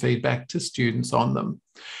provide written feedback to students on them.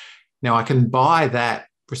 Now, I can buy that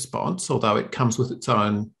response, although it comes with its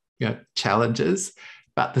own challenges.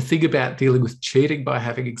 But the thing about dealing with cheating by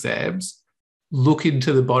having exams, look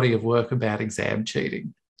into the body of work about exam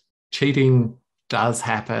cheating. Cheating does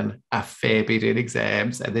happen a fair bit in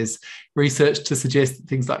exams, and there's research to suggest that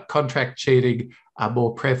things like contract cheating are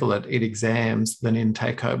more prevalent in exams than in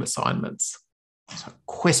take-home assignments. So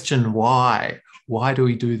question why. Why do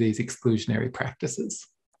we do these exclusionary practices?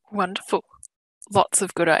 Wonderful. Lots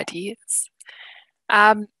of good ideas.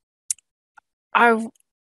 I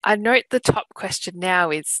note the top question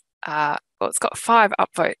now is, it's got 5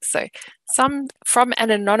 upvotes. So some from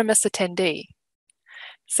an anonymous attendee.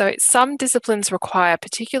 So some disciplines require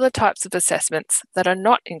particular types of assessments that are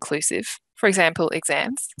not inclusive for example,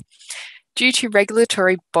 exams, due to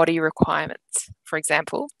regulatory body requirements. For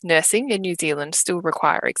example, nursing in New Zealand still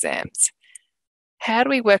require exams. How do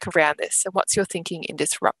we work around this? And what's your thinking in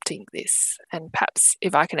disrupting this? And perhaps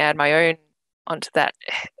if I can add my own onto that,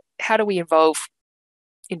 how do we involve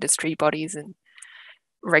industry bodies and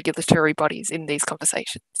regulatory bodies in these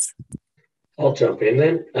conversations? I'll jump in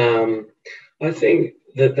then. I think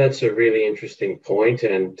that that's a really interesting point,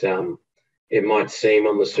 and it might seem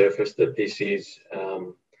on the surface that this is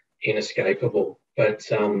inescapable, but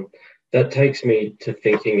that takes me to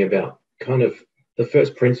thinking about kind of the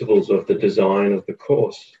first principles of the design of the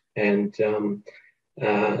course and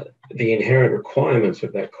the inherent requirements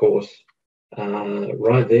of that course.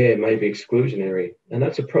 Right there may be exclusionary, and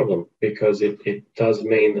that's a problem because it does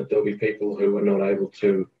mean that there'll be people who are not able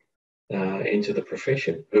to enter the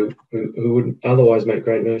profession who would otherwise make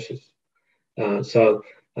great nurses. So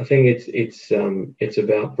I think it's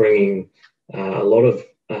about bringing a lot of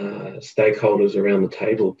stakeholders around the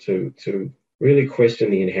table to really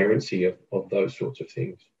question the inherency of those sorts of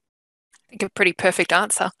things. I think a pretty perfect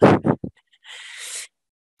answer.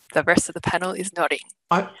 The rest of the panel is nodding.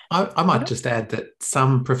 I might just add that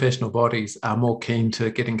some professional bodies are more keen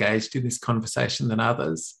to get engaged in this conversation than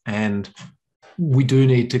others, and we do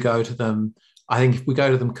need to go to them. I think if we go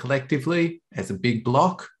to them collectively as a big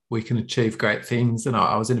block, we can achieve great things. And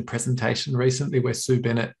I was in a presentation recently where Sue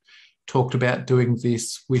Bennett talked about doing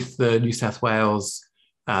this with the New South Wales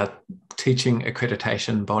teaching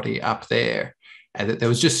accreditation body up there, and that there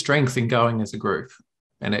was just strength in going as a group,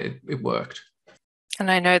 and it worked. And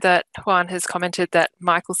I know that Juan has commented that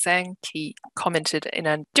Michael Sang, he commented in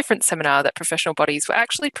a different seminar that professional bodies were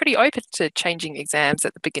actually pretty open to changing exams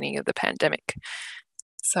at the beginning of the pandemic.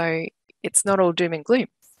 So it's not all doom and gloom.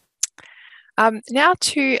 Now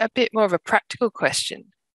to a bit more of a practical question.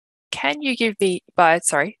 Can you give me, by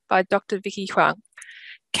Dr. Vicky Huang,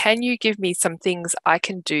 can you give me some things I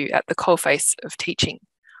can do at the coalface of teaching?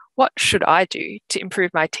 What should I do to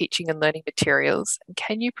improve my teaching and learning materials? And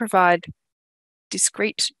can you provide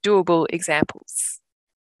discrete, doable examples?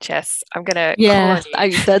 Jess, I'm going to call on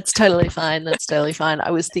you. That's totally fine. That's totally fine. I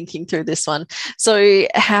was thinking through this one. So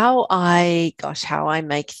how I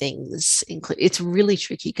make things include, it's really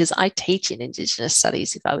tricky because I teach in Indigenous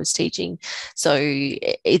studies if I was teaching. So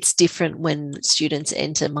it's different when students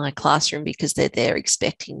enter my classroom because they're there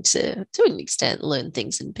expecting to an extent, learn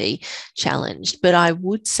things and be challenged. But I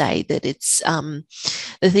would say that it's,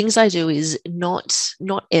 the things I do is not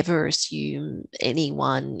ever assume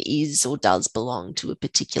anyone is or does belong to a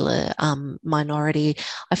particular minority.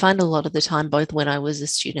 I find a lot of the time, both when I was a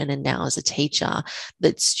student and now as a teacher,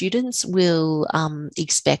 that students will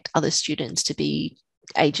expect other students to be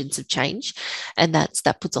agents of change, and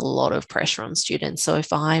that puts a lot of pressure on students. So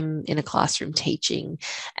if I'm in a classroom teaching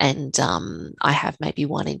and I have maybe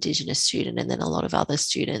one Indigenous student and then a lot of other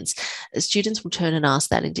students will turn and ask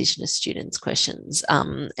that Indigenous students questions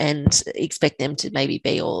and expect them to maybe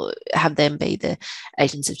be or have them be the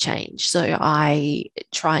agents of change. So I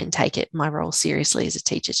try and take my role seriously as a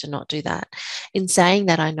teacher to not do that. In saying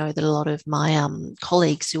that, I know that a lot of my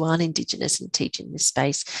colleagues who aren't Indigenous and teach in this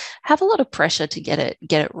space have a lot of pressure to get it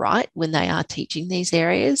right when they are teaching these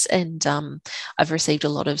areas. And I've received a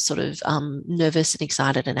lot of sort of nervous and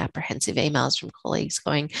excited and apprehensive emails from colleagues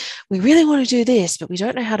going, we really want to do this, but we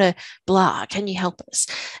don't know how to blah. Can you help us?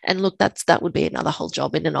 And look, that would be another whole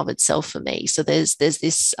job in and of itself for me. So there's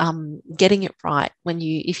this getting it right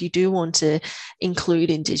if you do want to include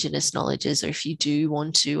Indigenous knowledges, or if you do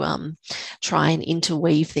want to try and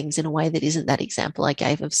interweave things in a way that isn't that example I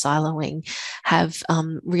gave of siloing, have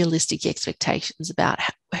realistic expectations about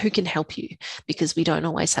who can help you, because we don't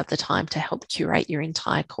always have the time to help curate your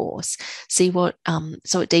entire course. See what,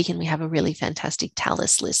 so at Deakin, we have a really fantastic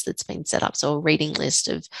Talus list that's been set up. So a reading list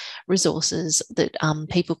of resources that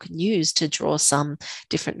people can use to draw some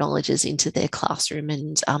different knowledges into their classroom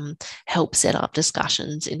and help set up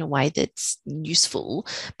discussions in a way that's useful,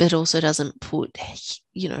 but also doesn't put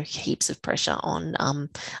heaps of pressure on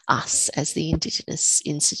us as the Indigenous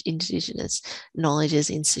Knowledges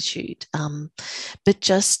Institute. But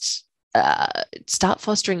just start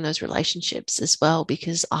fostering those relationships as well,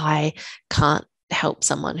 because I can't help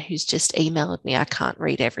someone who's just emailed me. I can't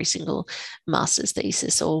read every single master's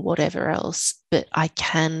thesis or whatever else but I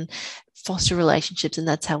can foster relationships, and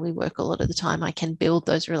that's how we work a lot of the time. I can build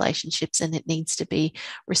those relationships, and it needs to be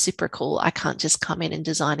reciprocal. I can't just come in and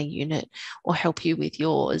design a unit or help you with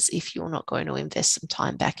yours if you're not going to invest some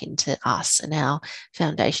time back into us and our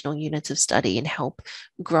foundational units of study and help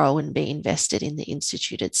grow and be invested in the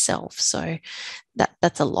institute itself. So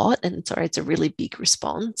that's a lot, and sorry, it's a really big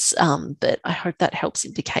response, but I hope that helps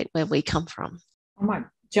indicate where we come from. I might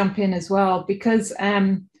jump in as well, because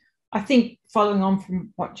I think, following on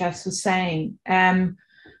from what Jess was saying,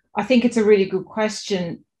 I think it's a really good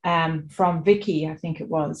question from Vicky, I think it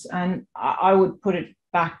was, and I would put it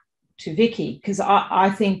back to Vicky, because I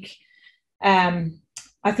think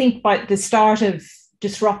by the start of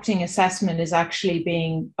disrupting assessment is actually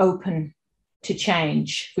being open to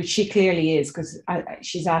change, which she clearly is, because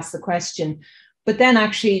she's asked the question. But then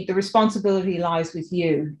actually the responsibility lies with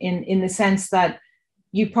you in the sense that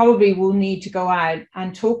you probably will need to go out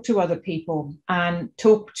and talk to other people, and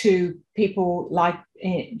talk to people like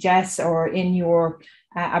Jess, or in your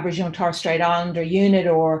Aboriginal and Torres Strait Islander unit,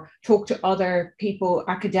 or talk to other people,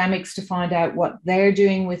 academics, to find out what they're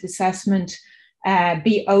doing with assessment.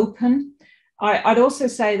 Be open. I'd also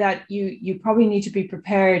say that you probably need to be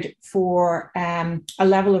prepared for a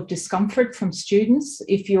level of discomfort from students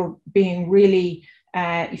if you're being really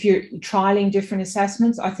if you're trialing different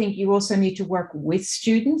assessments. I think you also need to work with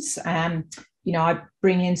students. I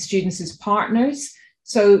bring in students as partners.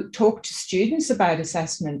 So talk to students about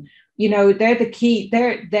assessment. They're the key,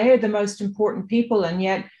 they're the most important people, and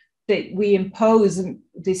yet that we impose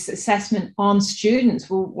this assessment on students.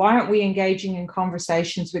 Well, why aren't we engaging in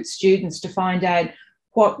conversations with students to find out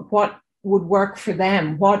what would work for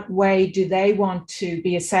them? What way do they want to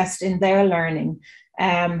be assessed in their learning?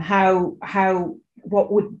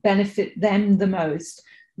 What would benefit them the most?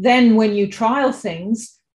 Then when you trial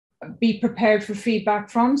things, be prepared for feedback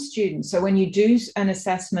from students. So when you do an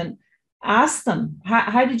assessment, ask them,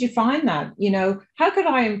 how did you find that? How could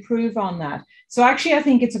I improve on that? So actually, I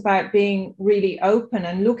think it's about being really open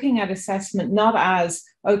and looking at assessment not as,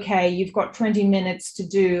 okay, you've got 20 minutes to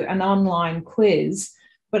do an online quiz,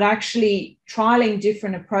 but actually trialing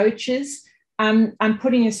different approaches and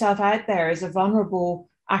putting yourself out there as a vulnerable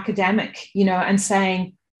academic, and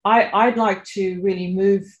saying, I'd like to really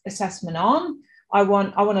move assessment on. I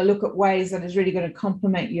want to look at ways that is really going to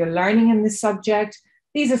complement your learning in this subject.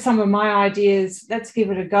 These are some of my ideas. Let's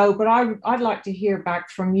give it a go. But I'd like to hear back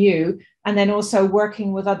from you. And then also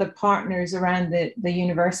working with other partners around the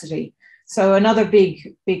university. So another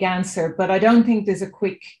big answer, but I don't think there's a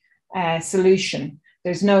quick solution.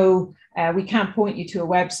 There's no, we can't point you to a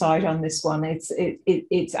website on this one.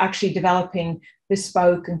 It's actually developing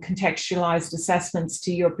bespoke and contextualized assessments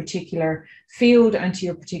to your particular field and to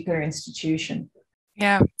your particular institution.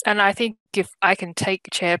 Yeah, and I think if I can take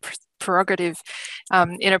chair prerogative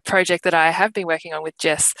in a project that I have been working on with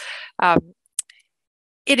Jess,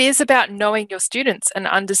 it is about knowing your students and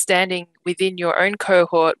understanding within your own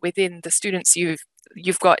cohort, within the students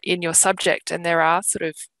you've got in your subject, and there are sort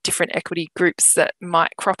of different equity groups that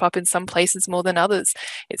might crop up in some places more than others.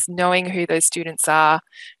 It's knowing who those students are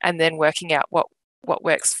and then working out what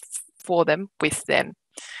works for them with them.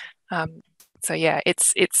 So yeah,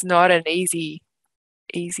 it's not an easy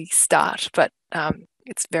start, but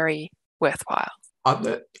it's very worthwhile.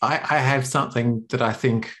 I have something that I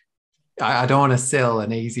think, I don't want to sell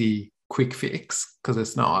an easy quick fix, because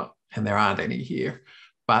it's not, and there aren't any here,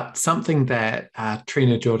 but something that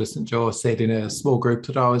Trina Jordan said in a small group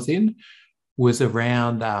that I was in was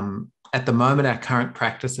around, at the moment, our current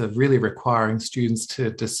practice of really requiring students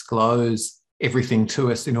to disclose everything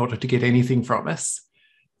to us in order to get anything from us,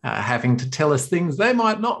 having to tell us things they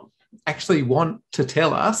might not actually want to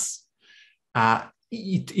tell us.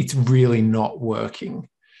 It's really not working.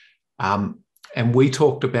 And we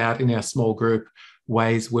talked about in our small group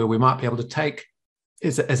ways where we might be able to take,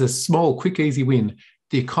 as a small, quick, easy win,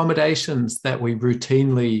 the accommodations that we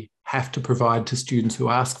routinely have to provide to students who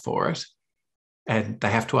ask for it, and they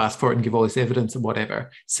have to ask for it and give all this evidence and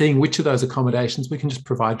whatever, seeing which of those accommodations we can just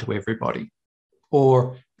provide to everybody,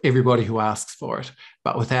 or everybody who asks for it,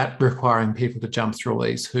 but without requiring people to jump through all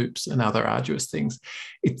these hoops and other arduous things.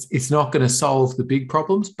 It's not going to solve the big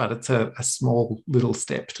problems, but it's a small little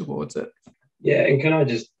step towards it. Yeah, and can I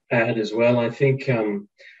just add as well, I think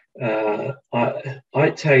I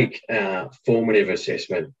take formative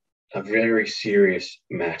assessment a very serious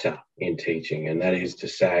matter in teaching, and that is to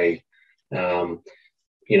say,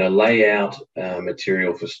 lay out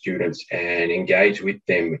material for students and engage with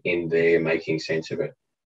them in their making sense of it.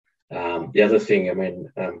 The other thing,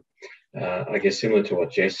 I guess similar to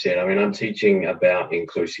what Jess said, I'm teaching about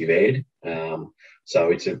inclusive ed. So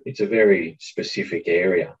it's a very specific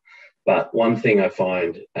area. But one thing I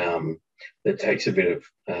find that takes a bit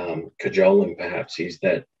of cajoling perhaps is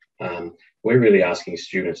that we're really asking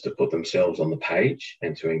students to put themselves on the page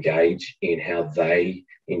and to engage in how they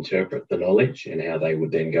interpret the knowledge and how they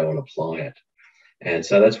would then go and apply it. And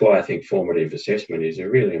so that's why I think formative assessment is a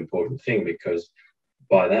really important thing, because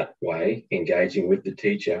by that way, engaging with the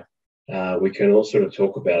teacher, we can all sort of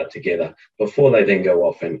talk about it together before they then go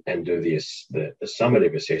off and do the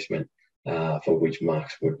summative assessment, for which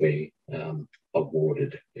marks would be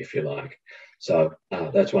awarded, if you like. So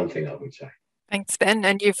that's one thing I would say. Thanks, Ben.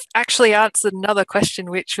 And you've actually answered another question,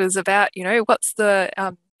 which was about, what's the,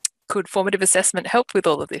 could formative assessment help with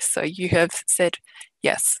all of this? So you have said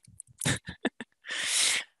yes.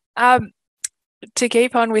 To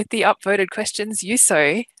keep on with the upvoted questions,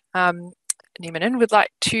 Yuso Niemanen would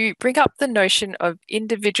like to bring up the notion of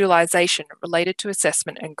individualization related to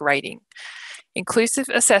assessment and grading. Inclusive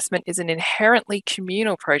assessment is an inherently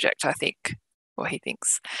communal project, I think, or he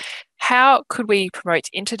thinks. How could we promote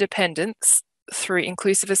interdependence through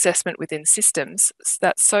inclusive assessment within systems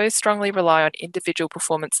that so strongly rely on individual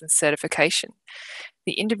performance and certification?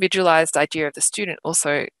 The individualized idea of the student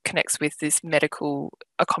also connects with this medical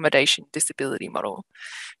accommodation disability model.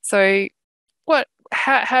 So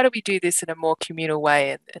how do we do this in a more communal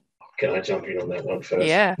way? Can I jump in on that one first?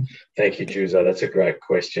 Yeah. Thank you, Juzo. That's a great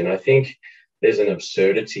question. I think there's an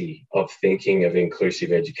absurdity of thinking of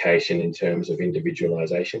inclusive education in terms of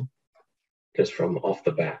individualization, just from off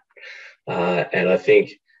the bat. And I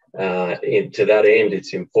think to that end,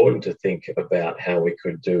 it's important to think about how we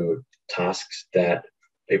could do tasks that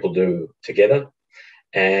people do together.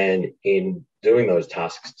 And in doing those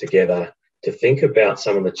tasks together, to think about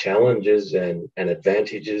some of the challenges and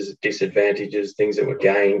advantages, disadvantages, things that were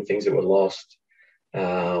gained, things that were lost,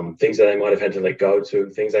 things that they might have had to let go to,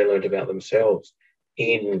 things they learned about themselves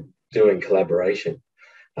in doing collaboration.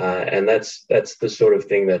 And that's the sort of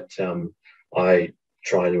thing that I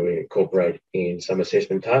try to incorporate in some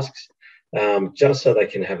assessment tasks, just so they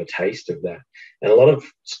can have a taste of that. And a lot of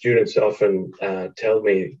students often tell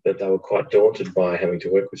me that they were quite daunted by having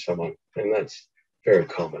to work with someone, and that's very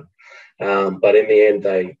common. But in the end,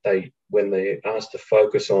 they when they're asked to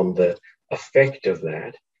focus on the effect of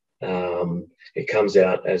that, it comes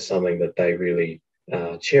out as something that they really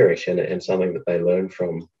cherish and something that they learn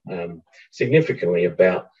from significantly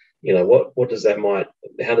about, what does that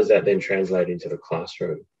how does that then translate into the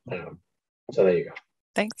classroom? So there you go.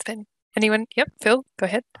 Thanks, Ben. Anyone? Yep, Phil, go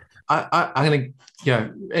ahead. I'm going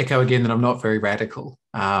to echo again that I'm not very radical.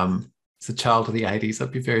 As a child of the 80s,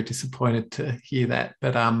 I'd be very disappointed to hear that.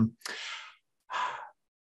 But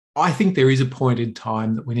I think there is a point in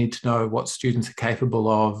time that we need to know what students are capable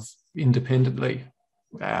of independently.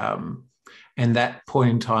 And that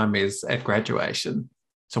point in time is at graduation.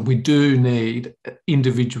 So we do need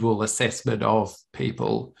individual assessment of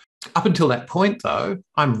people. Up until that point, though,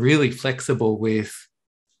 I'm really flexible with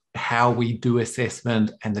how we do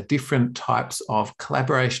assessment and the different types of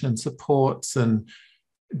collaboration and supports and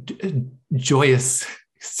joyous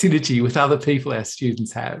synergy with other people our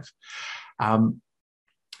students have.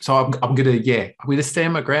 So I'm going to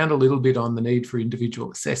stand my ground a little bit on the need for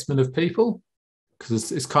individual assessment of people,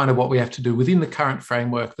 because it's kind of what we have to do within the current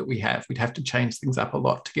framework that we have. We'd have to change things up a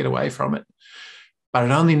lot to get away from it. But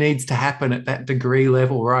it only needs to happen at that degree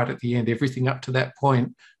level right at the end. Everything up to that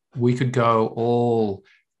point, we could go all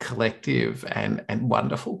collective and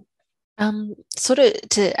wonderful. Sort of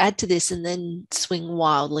to add to this and then swing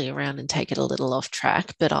wildly around and take it a little off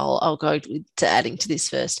track, but I'll go to adding to this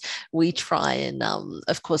first. We try and,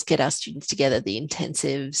 of course, get our students together. The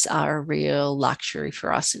intensives are a real luxury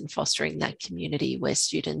for us in fostering that community where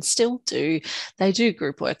students do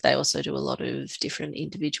group work. They also do a lot of different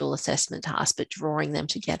individual assessment tasks, but drawing them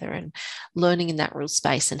together and learning in that real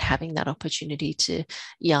space and having that opportunity to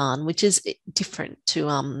yarn, which is different to,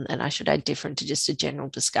 and I should add different to just a general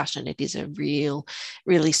discussion. It is a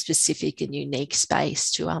really specific and unique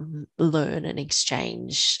space to learn and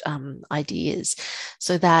exchange ideas,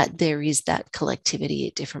 so that there is that collectivity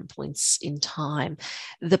at different points in time.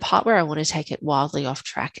 The part where I want to take it wildly off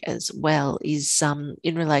track as well is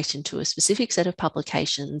in relation to a specific set of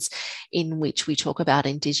publications in which we talk about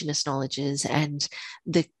Indigenous knowledges, and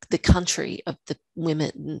the country of the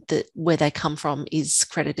women where they come from is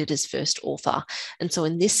credited as first author. And so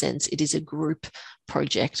in this sense, it is a group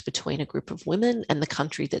project between a group of women and the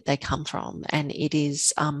country that they come from. And it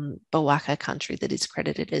is Bawaka country that is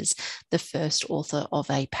credited as the first author of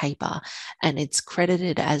a paper. And it's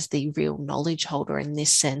credited as the real knowledge holder in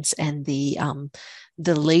this sense, and the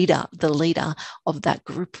the leader of that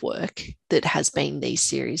group work that has been these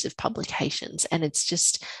series of publications. And it's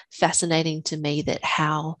just fascinating to me that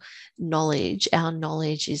how our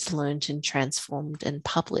knowledge is learned and transformed and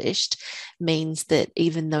published means that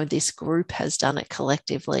even though this group has done it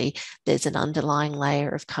collectively, there's an underlying layer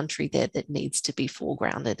of country there that needs to be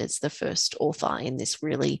foregrounded as the first author in this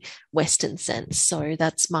really Western sense. So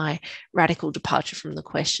that's my radical departure from the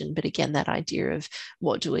question. But again, that idea of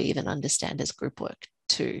what do we even understand as group work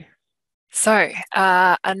too? So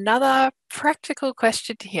another practical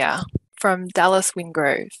question here from Dallas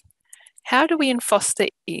Wingrove. How do we foster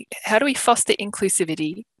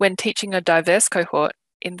inclusivity when teaching a diverse cohort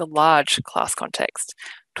in the large class context,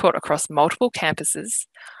 taught across multiple campuses,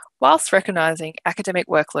 whilst recognising academic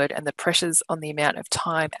workload and the pressures on the amount of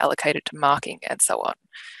time allocated to marking and so on?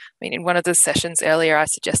 I mean, in one of the sessions earlier, I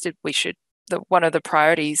suggested one of the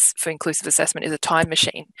priorities for inclusive assessment is a time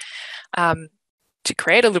machine to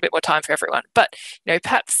create a little bit more time for everyone. But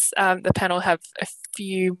perhaps the panel have a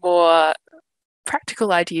few more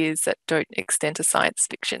practical ideas that don't extend to science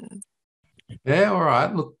fiction. Yeah, all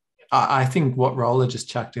right. Look, I think what Roller just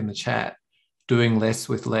chucked in the chat, doing less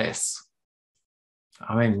with less.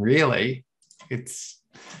 I mean, really,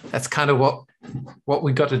 that's kind of what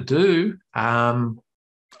we got to do.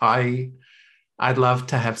 I'd love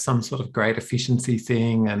to have some sort of great efficiency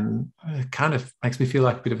thing, and it kind of makes me feel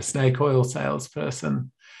like a bit of a snake oil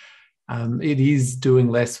salesperson. It is doing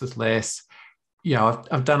less with less.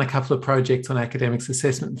 I've done a couple of projects on academics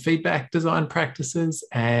assessment and feedback design practices,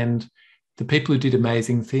 and the people who did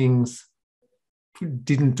amazing things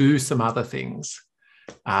didn't do some other things.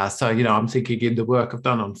 So I'm thinking in the work I've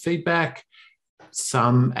done on feedback,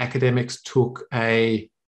 some academics took a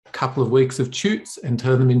couple of weeks of tutes and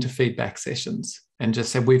turned them into feedback sessions and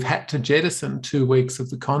just said, we've had to jettison 2 weeks of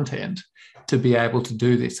the content to be able to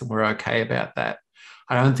do this, and we're okay about that.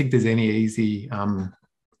 I don't think there's any easy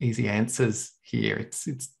answers here. It's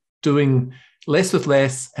doing less with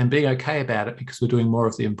less and being okay about it because we're doing more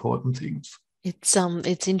of the important things.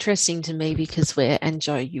 It's interesting to me because and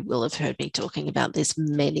Joe, you will have heard me talking about this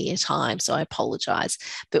many a time, so I apologise,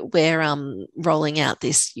 but we're rolling out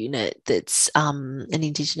this unit that's an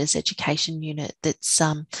Indigenous education unit that's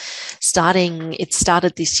it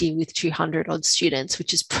started this year with 200 odd students,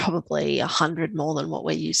 which is probably 100 more than what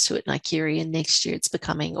we're used to at Naikiri, and next year it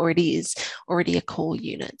is already a core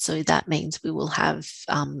unit. So that means we will have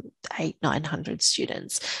 800-900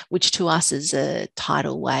 students, which to us is a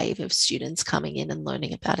tidal wave of students coming in and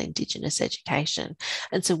learning about Indigenous education.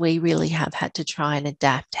 And so we really have had to try and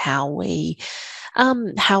adapt how we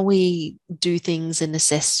do things and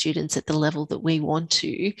assess students at the level that we want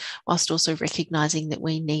to, whilst also recognising that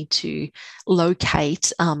we need to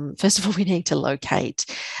locate, first of all, we need to locate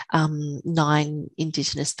 9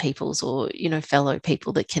 Indigenous peoples or, fellow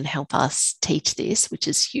people that can help us teach this, which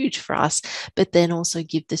is huge for us, but then also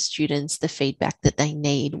give the students the feedback that they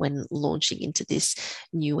need when launching into this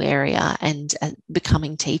new area and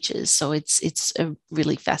becoming teachers. So it's a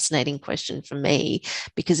really fascinating question for me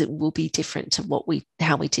because it will be different to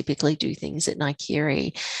how we typically do things at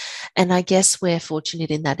Naikiri. And I guess we're fortunate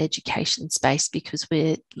in that education space because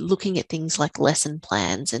we're looking at things like lesson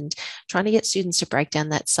plans and trying to get students to break down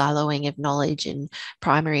that siloing of knowledge in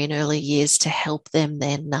primary and early years to help them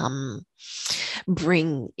then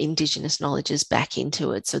bring Indigenous knowledges back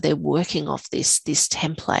into it. So they're working off this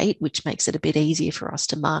template, which makes it a bit easier for us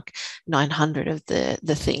to mark 900 of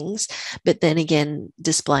the things, but then again,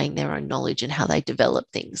 displaying their own knowledge and how they develop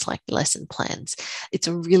things like lesson plans. It's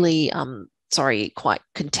a really quite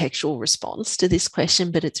contextual response to this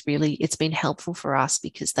question, but it's been helpful for us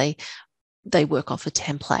because they work off a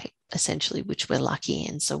template essentially, which we're lucky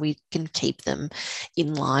in. So we can keep them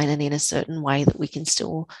in line and in a certain way that we can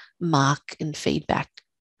still mark and feedback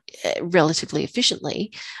relatively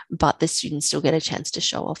efficiently, but the students still get a chance to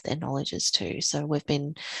show off their knowledges too. So we've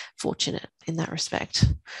been fortunate in that respect.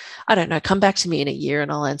 I don't know, come back to me in a year and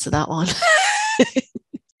I'll answer that one.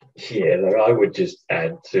 Yeah, I would just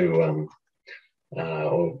add to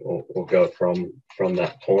or go from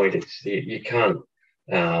that point. It's you can't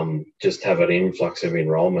just have an influx of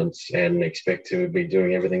enrolments and expect to be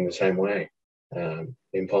doing everything the same way.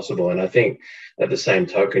 Impossible. And I think at the same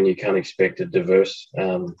token, you can't expect a diverse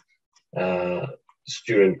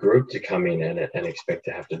student group to come in and expect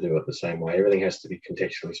to have to do it the same way. Everything has to be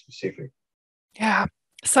contextually specific. Yeah.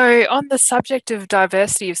 So on the subject of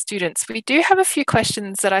diversity of students, we do have a few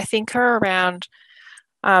questions that I think are around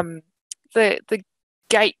the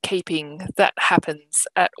gatekeeping that happens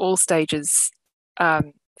at all stages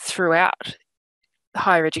throughout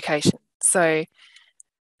higher education. So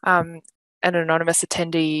an anonymous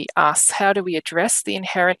attendee asks, how do we address the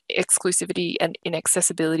inherent exclusivity and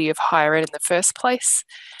inaccessibility of higher ed in the first place?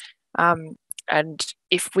 And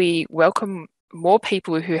if we welcome more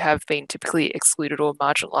people who have been typically excluded or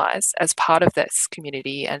marginalised as part of this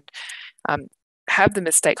community and have them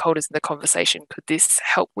as stakeholders in the conversation, could this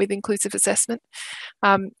help with inclusive assessment?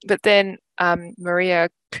 But then Maria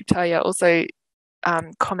Kutaya also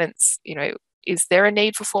comments, is there a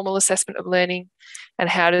need for formal assessment of learning? And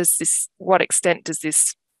what extent does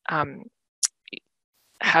this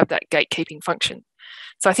have that gatekeeping function?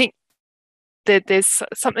 So I think that there's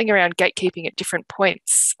something around gatekeeping at different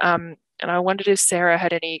points. And I wondered if Sarah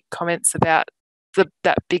had any comments about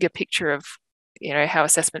that bigger picture of, how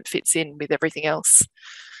assessment fits in with everything else.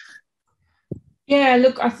 Yeah,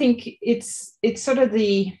 look, I think it's sort of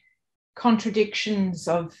the contradictions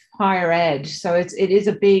of higher ed. So it's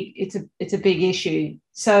a big issue.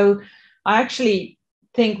 So I actually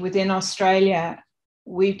think within Australia,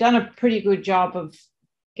 we've done a pretty good job of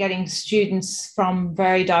getting students from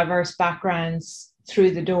very diverse backgrounds through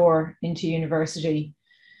the door into university.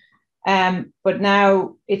 But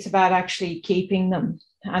now it's about actually keeping them.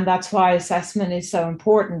 And that's why assessment is so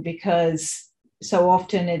important, because so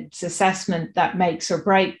often it's assessment that makes or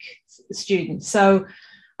breaks students. So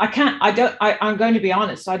I'm going to be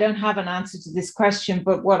honest, I don't have an answer to this question,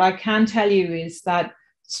 but what I can tell you is that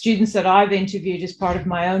students that I've interviewed as part of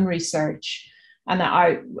my own research, and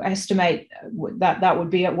I estimate that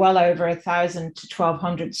would be at well over 1,000 to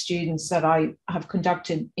 1,200 students that I have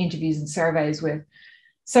conducted interviews and surveys with.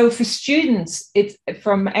 So for students, it's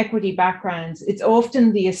from equity backgrounds, it's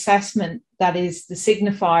often the assessment that is the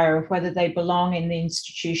signifier of whether they belong in the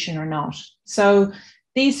institution or not. So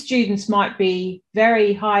these students might be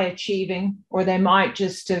very high achieving, or they might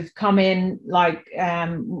just have come in like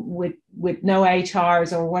with no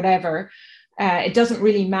HRs or whatever. It doesn't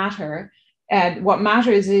really matter. What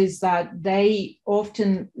matters is that they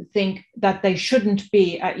often think that they shouldn't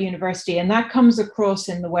be at university. And that comes across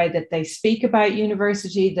in the way that they speak about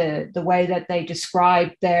university, the way that they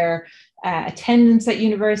describe their attendance at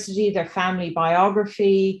university, their family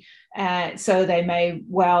biography. So they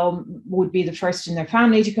would be the first in their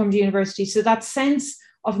family to come to university. So that sense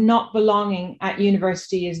of not belonging at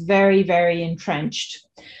university is very, very entrenched.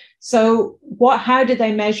 So how do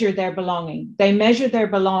they measure their belonging? They measure their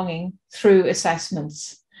belonging through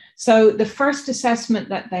assessments. So the first assessment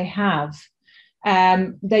that they have,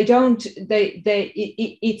 it's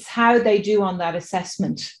how they do on that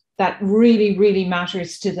assessment that really, really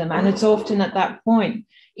matters to them. And it's often at that point,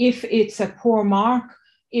 if it's a poor mark,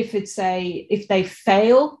 if they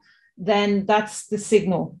fail, then that's the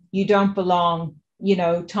signal. You don't belong,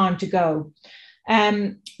 time to go.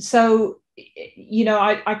 So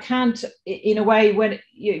I can't, in a way, when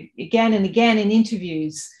again and again in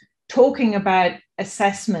interviews, talking about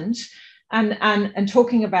assessment and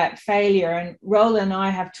talking about failure, and Rola and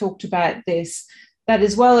I have talked about this, that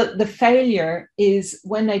as well, the failure is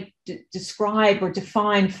when they describe or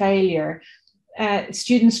define failure,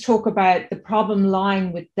 students talk about the problem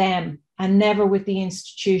lying with them and never with the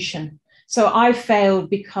institution. So I failed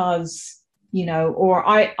because, or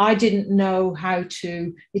I didn't know how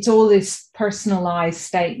to, it's all this personalized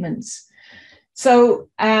statements. So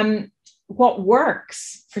what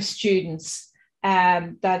works for students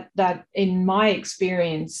that in my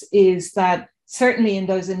experience is that certainly in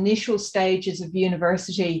those initial stages of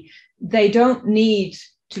university, they don't need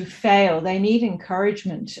to fail, they need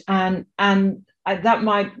encouragement. And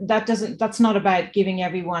that's not about giving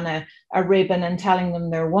everyone a ribbon and telling them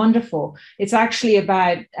they're wonderful. It's actually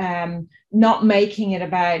about not making it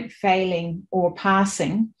about failing or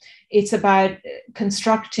passing. It's about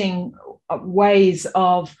constructing ways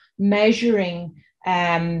of measuring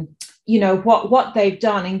what they've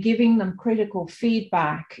done and giving them critical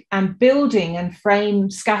feedback and building and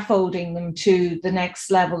scaffolding them to the next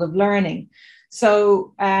level of learning.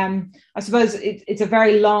 So I suppose it's a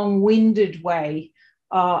very long-winded way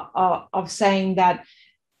of saying that,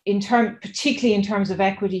 particularly in terms of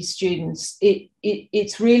equity students,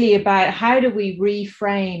 it's really about how do we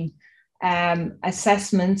reframe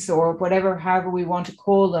assessments or however we want to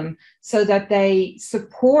call them, so that they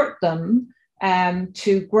support them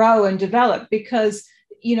to grow and develop, because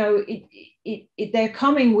they're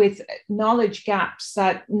coming with knowledge gaps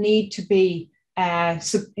that need to be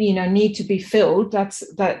filled.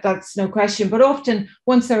 That's no question. But often,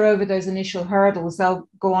 once they're over those initial hurdles, they'll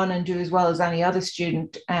go on and do as well as any other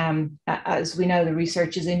student, as we know the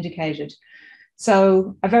research has indicated.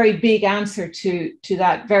 So a very big answer to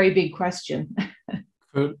that very big question.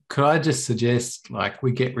 Could I just suggest,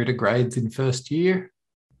 we get rid of grades in first year?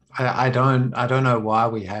 I don't know why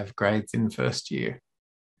we have grades in first year.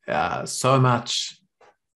 So much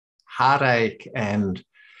heartache, and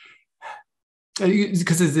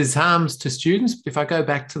because there's harms to students. If I go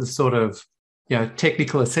back to the sort of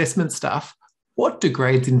technical assessment stuff, what do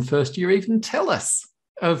grades in first year even tell us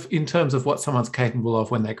in terms of what someone's capable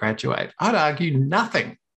of when they graduate? I'd argue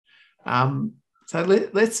nothing. So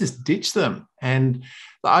let's just ditch them. And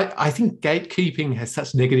I think gatekeeping has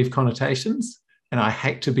such negative connotations, and I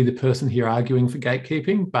hate to be the person here arguing for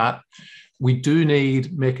gatekeeping, but we do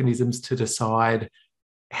need mechanisms to decide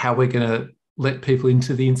how we're going to let people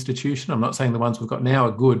into the institution. I'm not saying the ones we've got now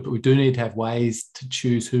are good, but we do need to have ways to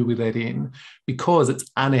choose who we let in, because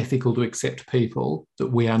it's unethical to accept people that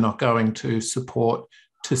we are not going to support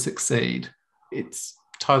to succeed. It's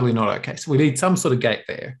totally not okay. So we need some sort of gate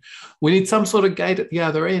there. We need some sort of gate at the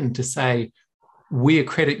other end to say, we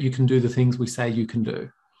accredit you can do the things we say you can do.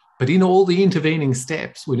 But in all the intervening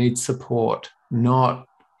steps, we need support, not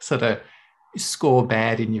sort of score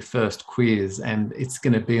bad in your first quiz and it's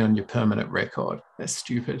going to be on your permanent record. That's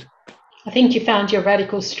stupid. I think you found your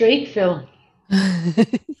radical streak, Phil.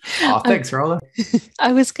 Oh, thanks, Rolla.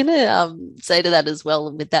 I was going to say to that as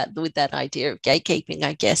well, with that idea of gatekeeping,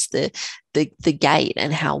 I guess the gate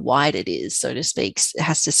and how wide it is, so to speak,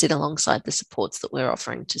 has to sit alongside the supports that we're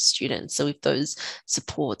offering to students. So if those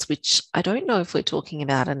supports, which I don't know if we're talking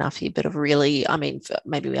about enough here, but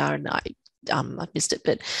maybe we are, and I've missed it,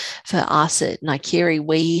 but for us at Naikiri,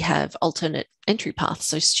 we have alternate entry paths.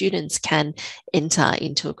 So students can enter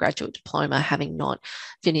into a graduate diploma having not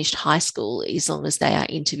finished high school, as long as they are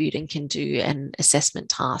interviewed and can do an assessment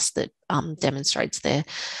task that demonstrates their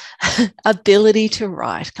ability to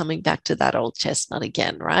write, coming back to that old chestnut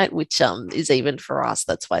again, right? Which is even for us,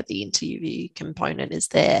 that's why the interview component is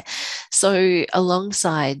there. So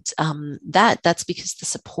alongside that's because the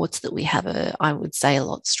supports that we have are, I would say, a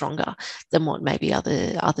lot stronger than what maybe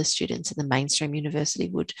other students in the mainstream university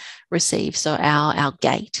would receive. So our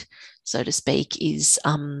gate, so to speak, is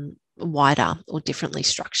wider or differently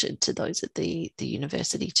structured to those at the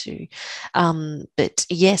university too. But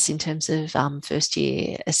yes, in terms of first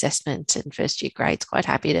year assessment and first year grades, quite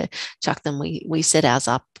happy to chuck them. We set ours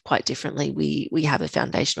up quite differently. We have a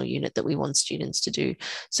foundational unit that we want students to do,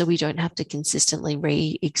 so we don't have to consistently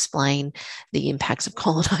re-explain the impacts of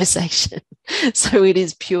colonisation. So it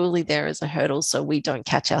is purely there as a hurdle, so we don't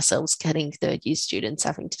catch ourselves getting third year students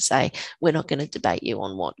having to say, we're not going to debate you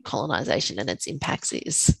on what colonisation and its impacts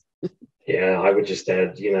is. Yeah, I would just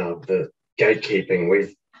add, the gatekeeping.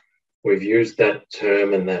 We've used that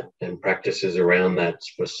term and practices around that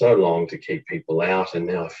for so long to keep people out, and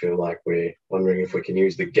now I feel like we're wondering if we can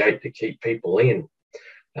use the gate to keep people in.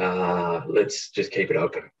 Let's just keep it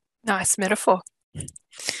open. Nice metaphor.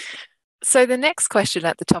 So the next question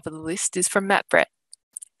at the top of the list is from Matt Brett,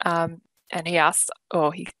 and he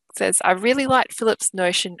says, I really liked Philip's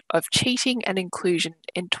notion of cheating and inclusion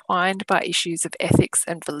entwined by issues of ethics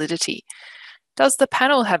and validity. Does the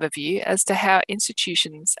panel have a view as to how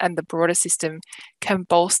institutions and the broader system can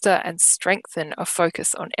bolster and strengthen a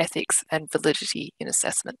focus on ethics and validity in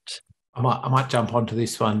assessment? I might jump onto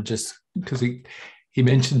this one just because he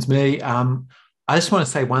mentions me. I just want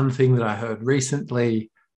to say one thing that I heard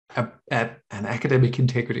recently at an academic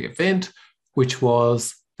integrity event, which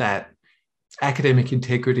was that academic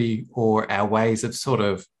integrity, or our ways of sort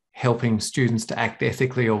of helping students to act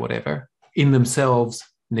ethically or whatever, in themselves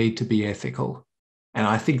need to be ethical. And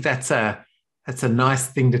I think that's a nice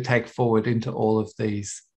thing to take forward into all of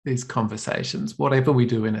these conversations. Whatever we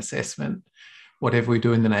do in assessment, whatever we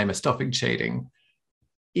do in the name of stopping cheating,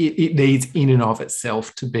 it needs in and of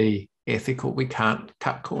itself to be ethical. We can't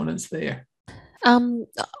cut corners there.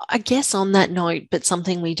 I guess on that note, but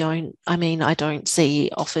something I don't see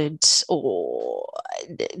offered or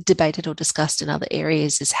debated or discussed in other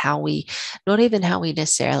areas is not even how we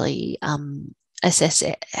necessarily assess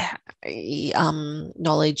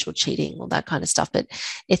knowledge or cheating or that kind of stuff, but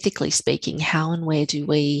ethically speaking, how and where do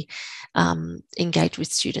we engage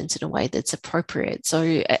with students in a way that's appropriate? So,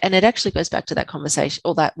 and it actually goes back to that conversation,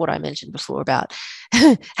 or that what I mentioned before about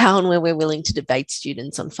how and where we're willing to debate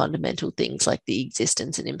students on fundamental things like the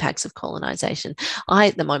existence and impacts of colonisation. I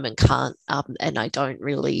at the moment can't, and I don't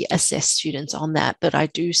really assess students on that, but I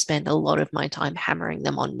do spend a lot of my time hammering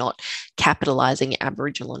them on not capitalising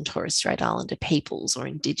Aboriginal and Torres Strait Islander peoples or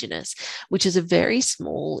Indigenous, which is a very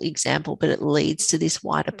small example, but it leads to this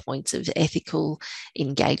wider points of ethical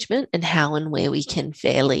engagement and and how and where we can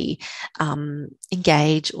fairly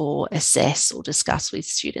engage or assess or discuss with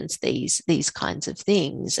students these kinds of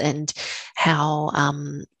things, and how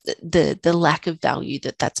the lack of value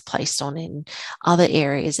that's placed on in other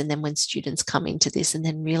areas. And then when students come into this and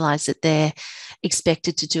then realize that they're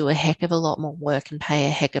expected to do a heck of a lot more work and pay a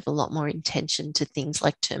heck of a lot more attention to things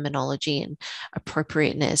like terminology and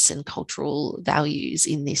appropriateness and cultural values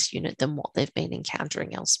in this unit than what they've been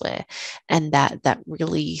encountering elsewhere, and that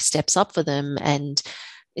really steps up for them. And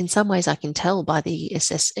in some ways, I can tell by the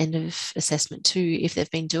end of assessment 2 if they've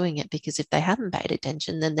been doing it, because if they haven't paid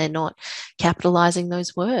attention, then they're not capitalizing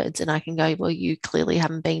those words. And I can go, well, you clearly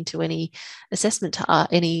haven't been to any assessment,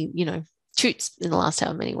 shoots in the last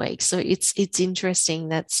how many weeks. So it's interesting.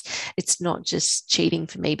 It's not just cheating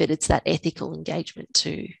for me, but it's that ethical engagement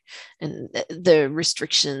too, and the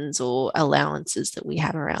restrictions or allowances that we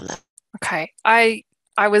have around that. Okay, I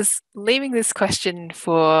was leaving this question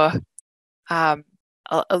for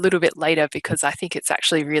a little bit later because I think it's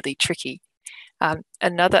actually really tricky.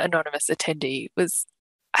 Another anonymous attendee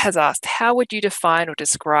has asked, how would you define or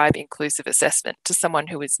describe inclusive assessment to someone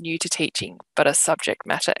who is new to teaching but a subject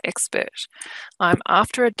matter expert? I'm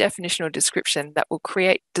after a definitional description that will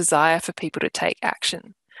create desire for people to take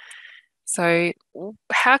action. So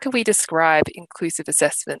how can we describe inclusive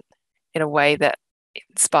assessment in a way that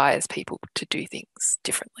inspires people to do things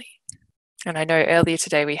differently? And I know earlier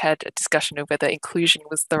today we had a discussion of whether inclusion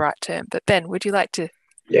was the right term, but Ben, would you like to?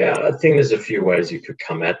 Yeah, I think there's a few ways you could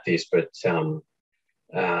come at this, but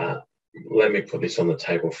let me put this on the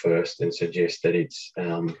table first and suggest that it's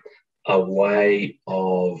a way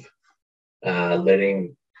of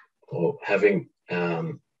letting or having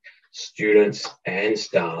students and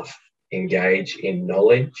staff engage in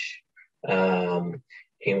knowledge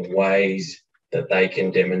in ways that they can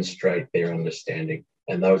demonstrate their understanding.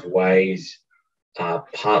 And those ways are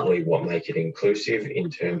partly what make it inclusive in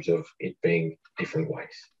terms of it being different ways.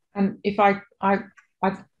 And if I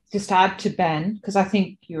just add to Ben, because I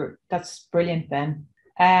think that's brilliant, Ben.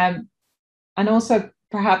 And also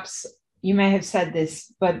perhaps you may have said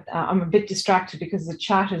this, but I'm a bit distracted because the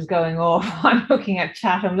chat is going off. I'm looking at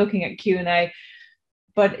chat, I'm looking at Q&A,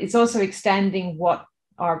 but it's also extending what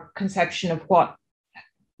our conception of what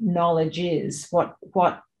knowledge is,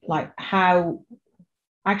 how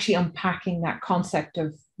actually unpacking that concept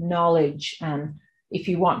of knowledge, and if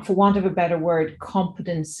you want, for want of a better word,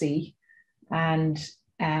 competency, and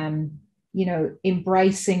embracing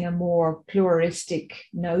a more pluralistic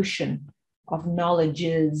notion of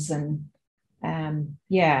knowledges. And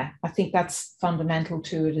I think that's fundamental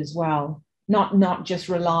to it as well, not just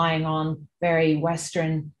relying on very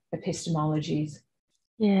Western epistemologies.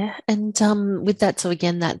 Yeah, and with that, so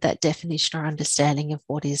again, that definition or understanding of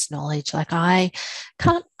what is knowledge, like I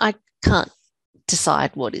can't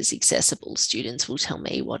decide what is accessible. Students will tell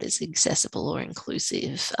me what is accessible or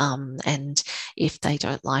inclusive, and if they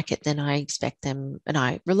don't like it, then I expect them, and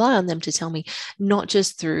I rely on them to tell me, not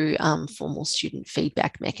just through formal student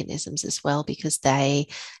feedback mechanisms as well, because they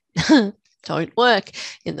don't work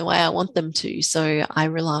in the way I want them to. So I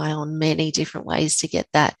rely on many different ways to get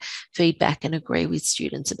that feedback and agree with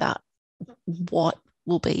students about what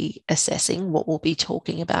we'll be assessing, what we'll be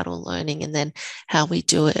talking about or learning, and then how we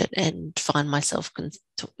do it, and find myself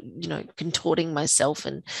contorting myself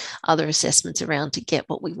and other assessments around to get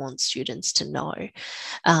what we want students to know.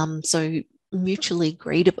 So mutually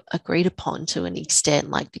agreed upon to an extent,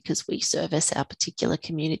 like, because we service our particular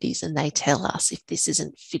communities and they tell us if this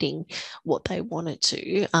isn't fitting what they want it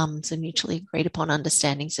to. So mutually agreed upon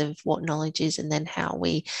understandings of what knowledge is and then how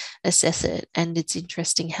we assess it. And it's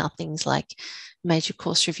interesting how things like major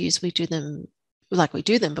course reviews, we do them, but we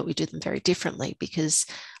do them very differently, because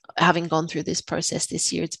having gone through this process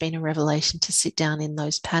this year, it's been a revelation to sit down in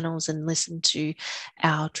those panels and listen to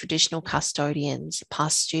our traditional custodians,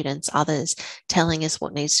 past students, others telling us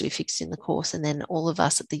what needs to be fixed in the course. And then all of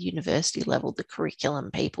us at the university level, the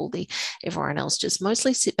curriculum people, everyone else, just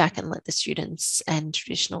mostly sit back and let the students and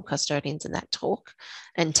traditional custodians and that talk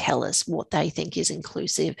and tell us what they think is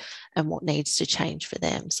inclusive and what needs to change for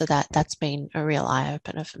them. So that's been a real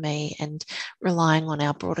eye-opener for me, and relying on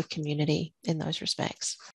our broader community in those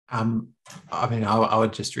respects. I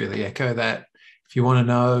would just really echo that. If you want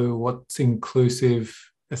to know what's inclusive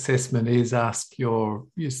assessment is, ask your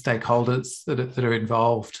stakeholders that are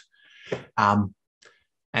involved. And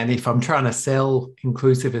if I'm trying to sell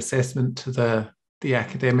inclusive assessment to the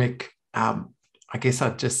academic, I guess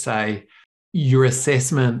I'd just say your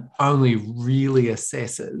assessment only really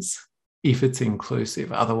assesses if it's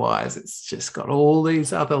inclusive. Otherwise, it's just got all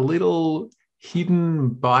these other little hidden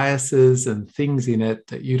biases and things in it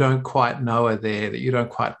that you don't quite know are there, that you don't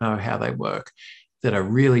quite know how they work, that are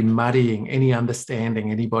really muddying any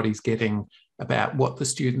understanding anybody's getting about what the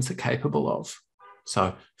students are capable of.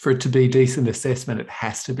 So for it to be decent assessment, it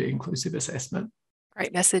has to be inclusive assessment.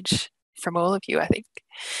 Great message from all of you, I think.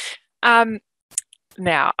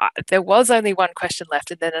 Now, there was only one question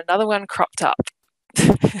left, and then another one cropped up.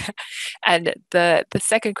 And the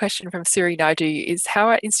second question from Suri Naidu is, how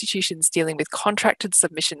are institutions dealing with contracted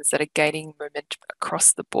submissions that are gaining momentum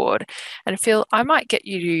across the board? And Phil, I might get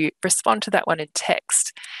you to respond to that one in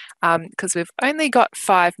text, because we've only got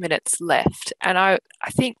 5 minutes left. And I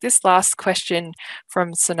think this last question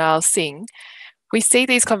from Sonal Singh, we see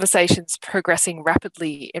these conversations progressing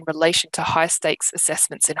rapidly in relation to high stakes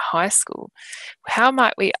assessments in high school. How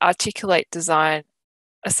might we articulate, design,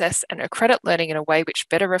 assess and accredit learning in a way which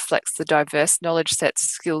better reflects the diverse knowledge sets,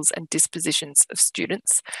 skills and dispositions of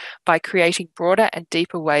students by creating broader and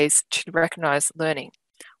deeper ways to recognise learning?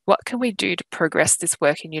 What can we do to progress this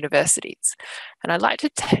work in universities? And I'd like to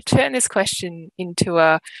turn this question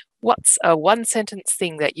into what's a one-sentence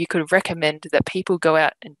thing that you could recommend that people go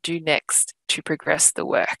out and do next to progress the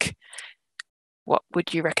work? What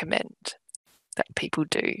would you recommend that people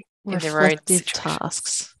do in their own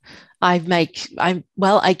tasks? I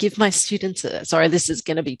give my students, this is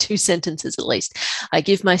going to be 2 sentences at least. I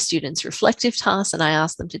give my students reflective tasks and I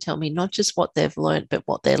ask them to tell me not just what they've learned, but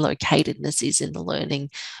what their locatedness is in the learning,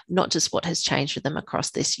 not just what has changed for them across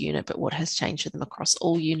this unit, but what has changed for them across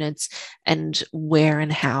all units, and where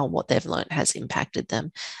and how what they've learned has impacted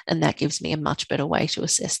them. And that gives me a much better way to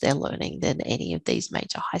assess their learning than any of these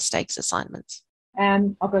major high stakes assignments.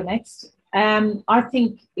 I'll go next. I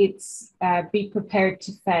think it's be prepared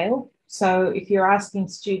to fail. So if you're asking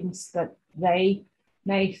students that they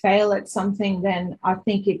may fail at something, then I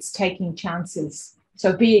think it's taking chances.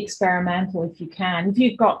 So be experimental if you can. If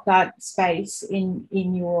you've got that space in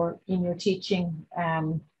your teaching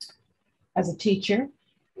as a teacher,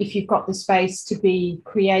 if you've got the space to be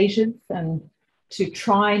creative and to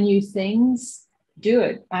try new things, do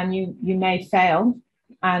it. And you may fail.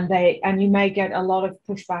 And you may get a lot of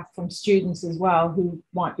pushback from students as well who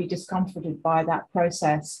might be discomforted by that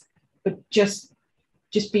process. But just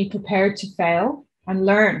be prepared to fail and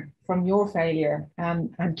learn from your failure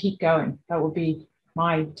and keep going. That would be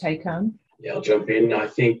my take home. Yeah, I'll jump in. I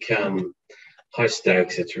think high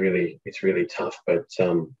stakes, it's really tough, but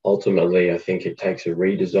ultimately I think it takes a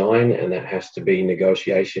redesign, and that has to be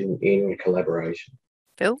negotiation in collaboration.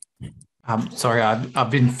 Phil? Sorry, I've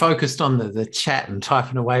been focused on the chat and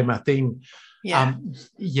typing away my thing. Yeah.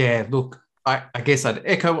 Look, I guess I'd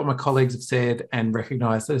echo what my colleagues have said and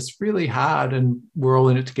recognise that it's really hard and we're all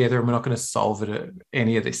in it together and we're not going to solve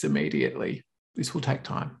any of this immediately. This will take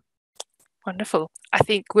time. Wonderful. I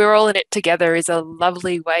think we're all in it together is a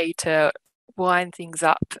lovely way to wind things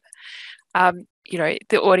up.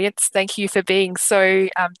 The audience, thank you for being so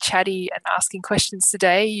chatty and asking questions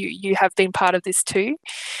today. You have been part of this too.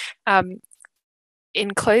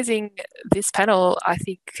 In closing this panel, I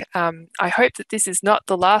think I hope that this is not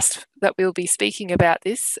the last that we'll be speaking about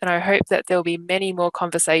this, and I hope that there'll be many more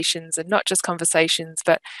conversations, and not just conversations,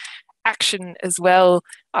 but action as well,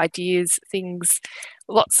 ideas, things,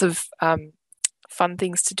 lots of fun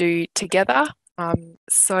things to do together.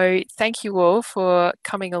 So thank you all for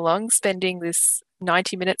coming along, spending this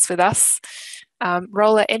 90 minutes with us.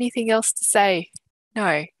 Rolla, anything else to say?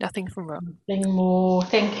 No, nothing from Rolla. Nothing more.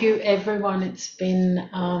 Thank you, everyone. It's been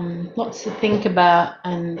lots to think about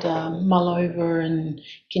and mull over and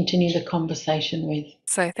continue the conversation with.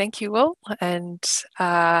 So thank you all, and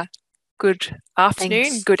good afternoon,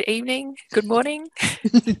 Thanks. Good evening, good morning.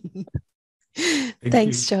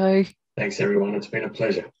 Thanks, Jo. Thanks, everyone. It's been a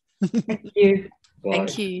pleasure. Thank you. Bye.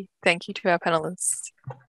 Thank you. Thank you to our panelists.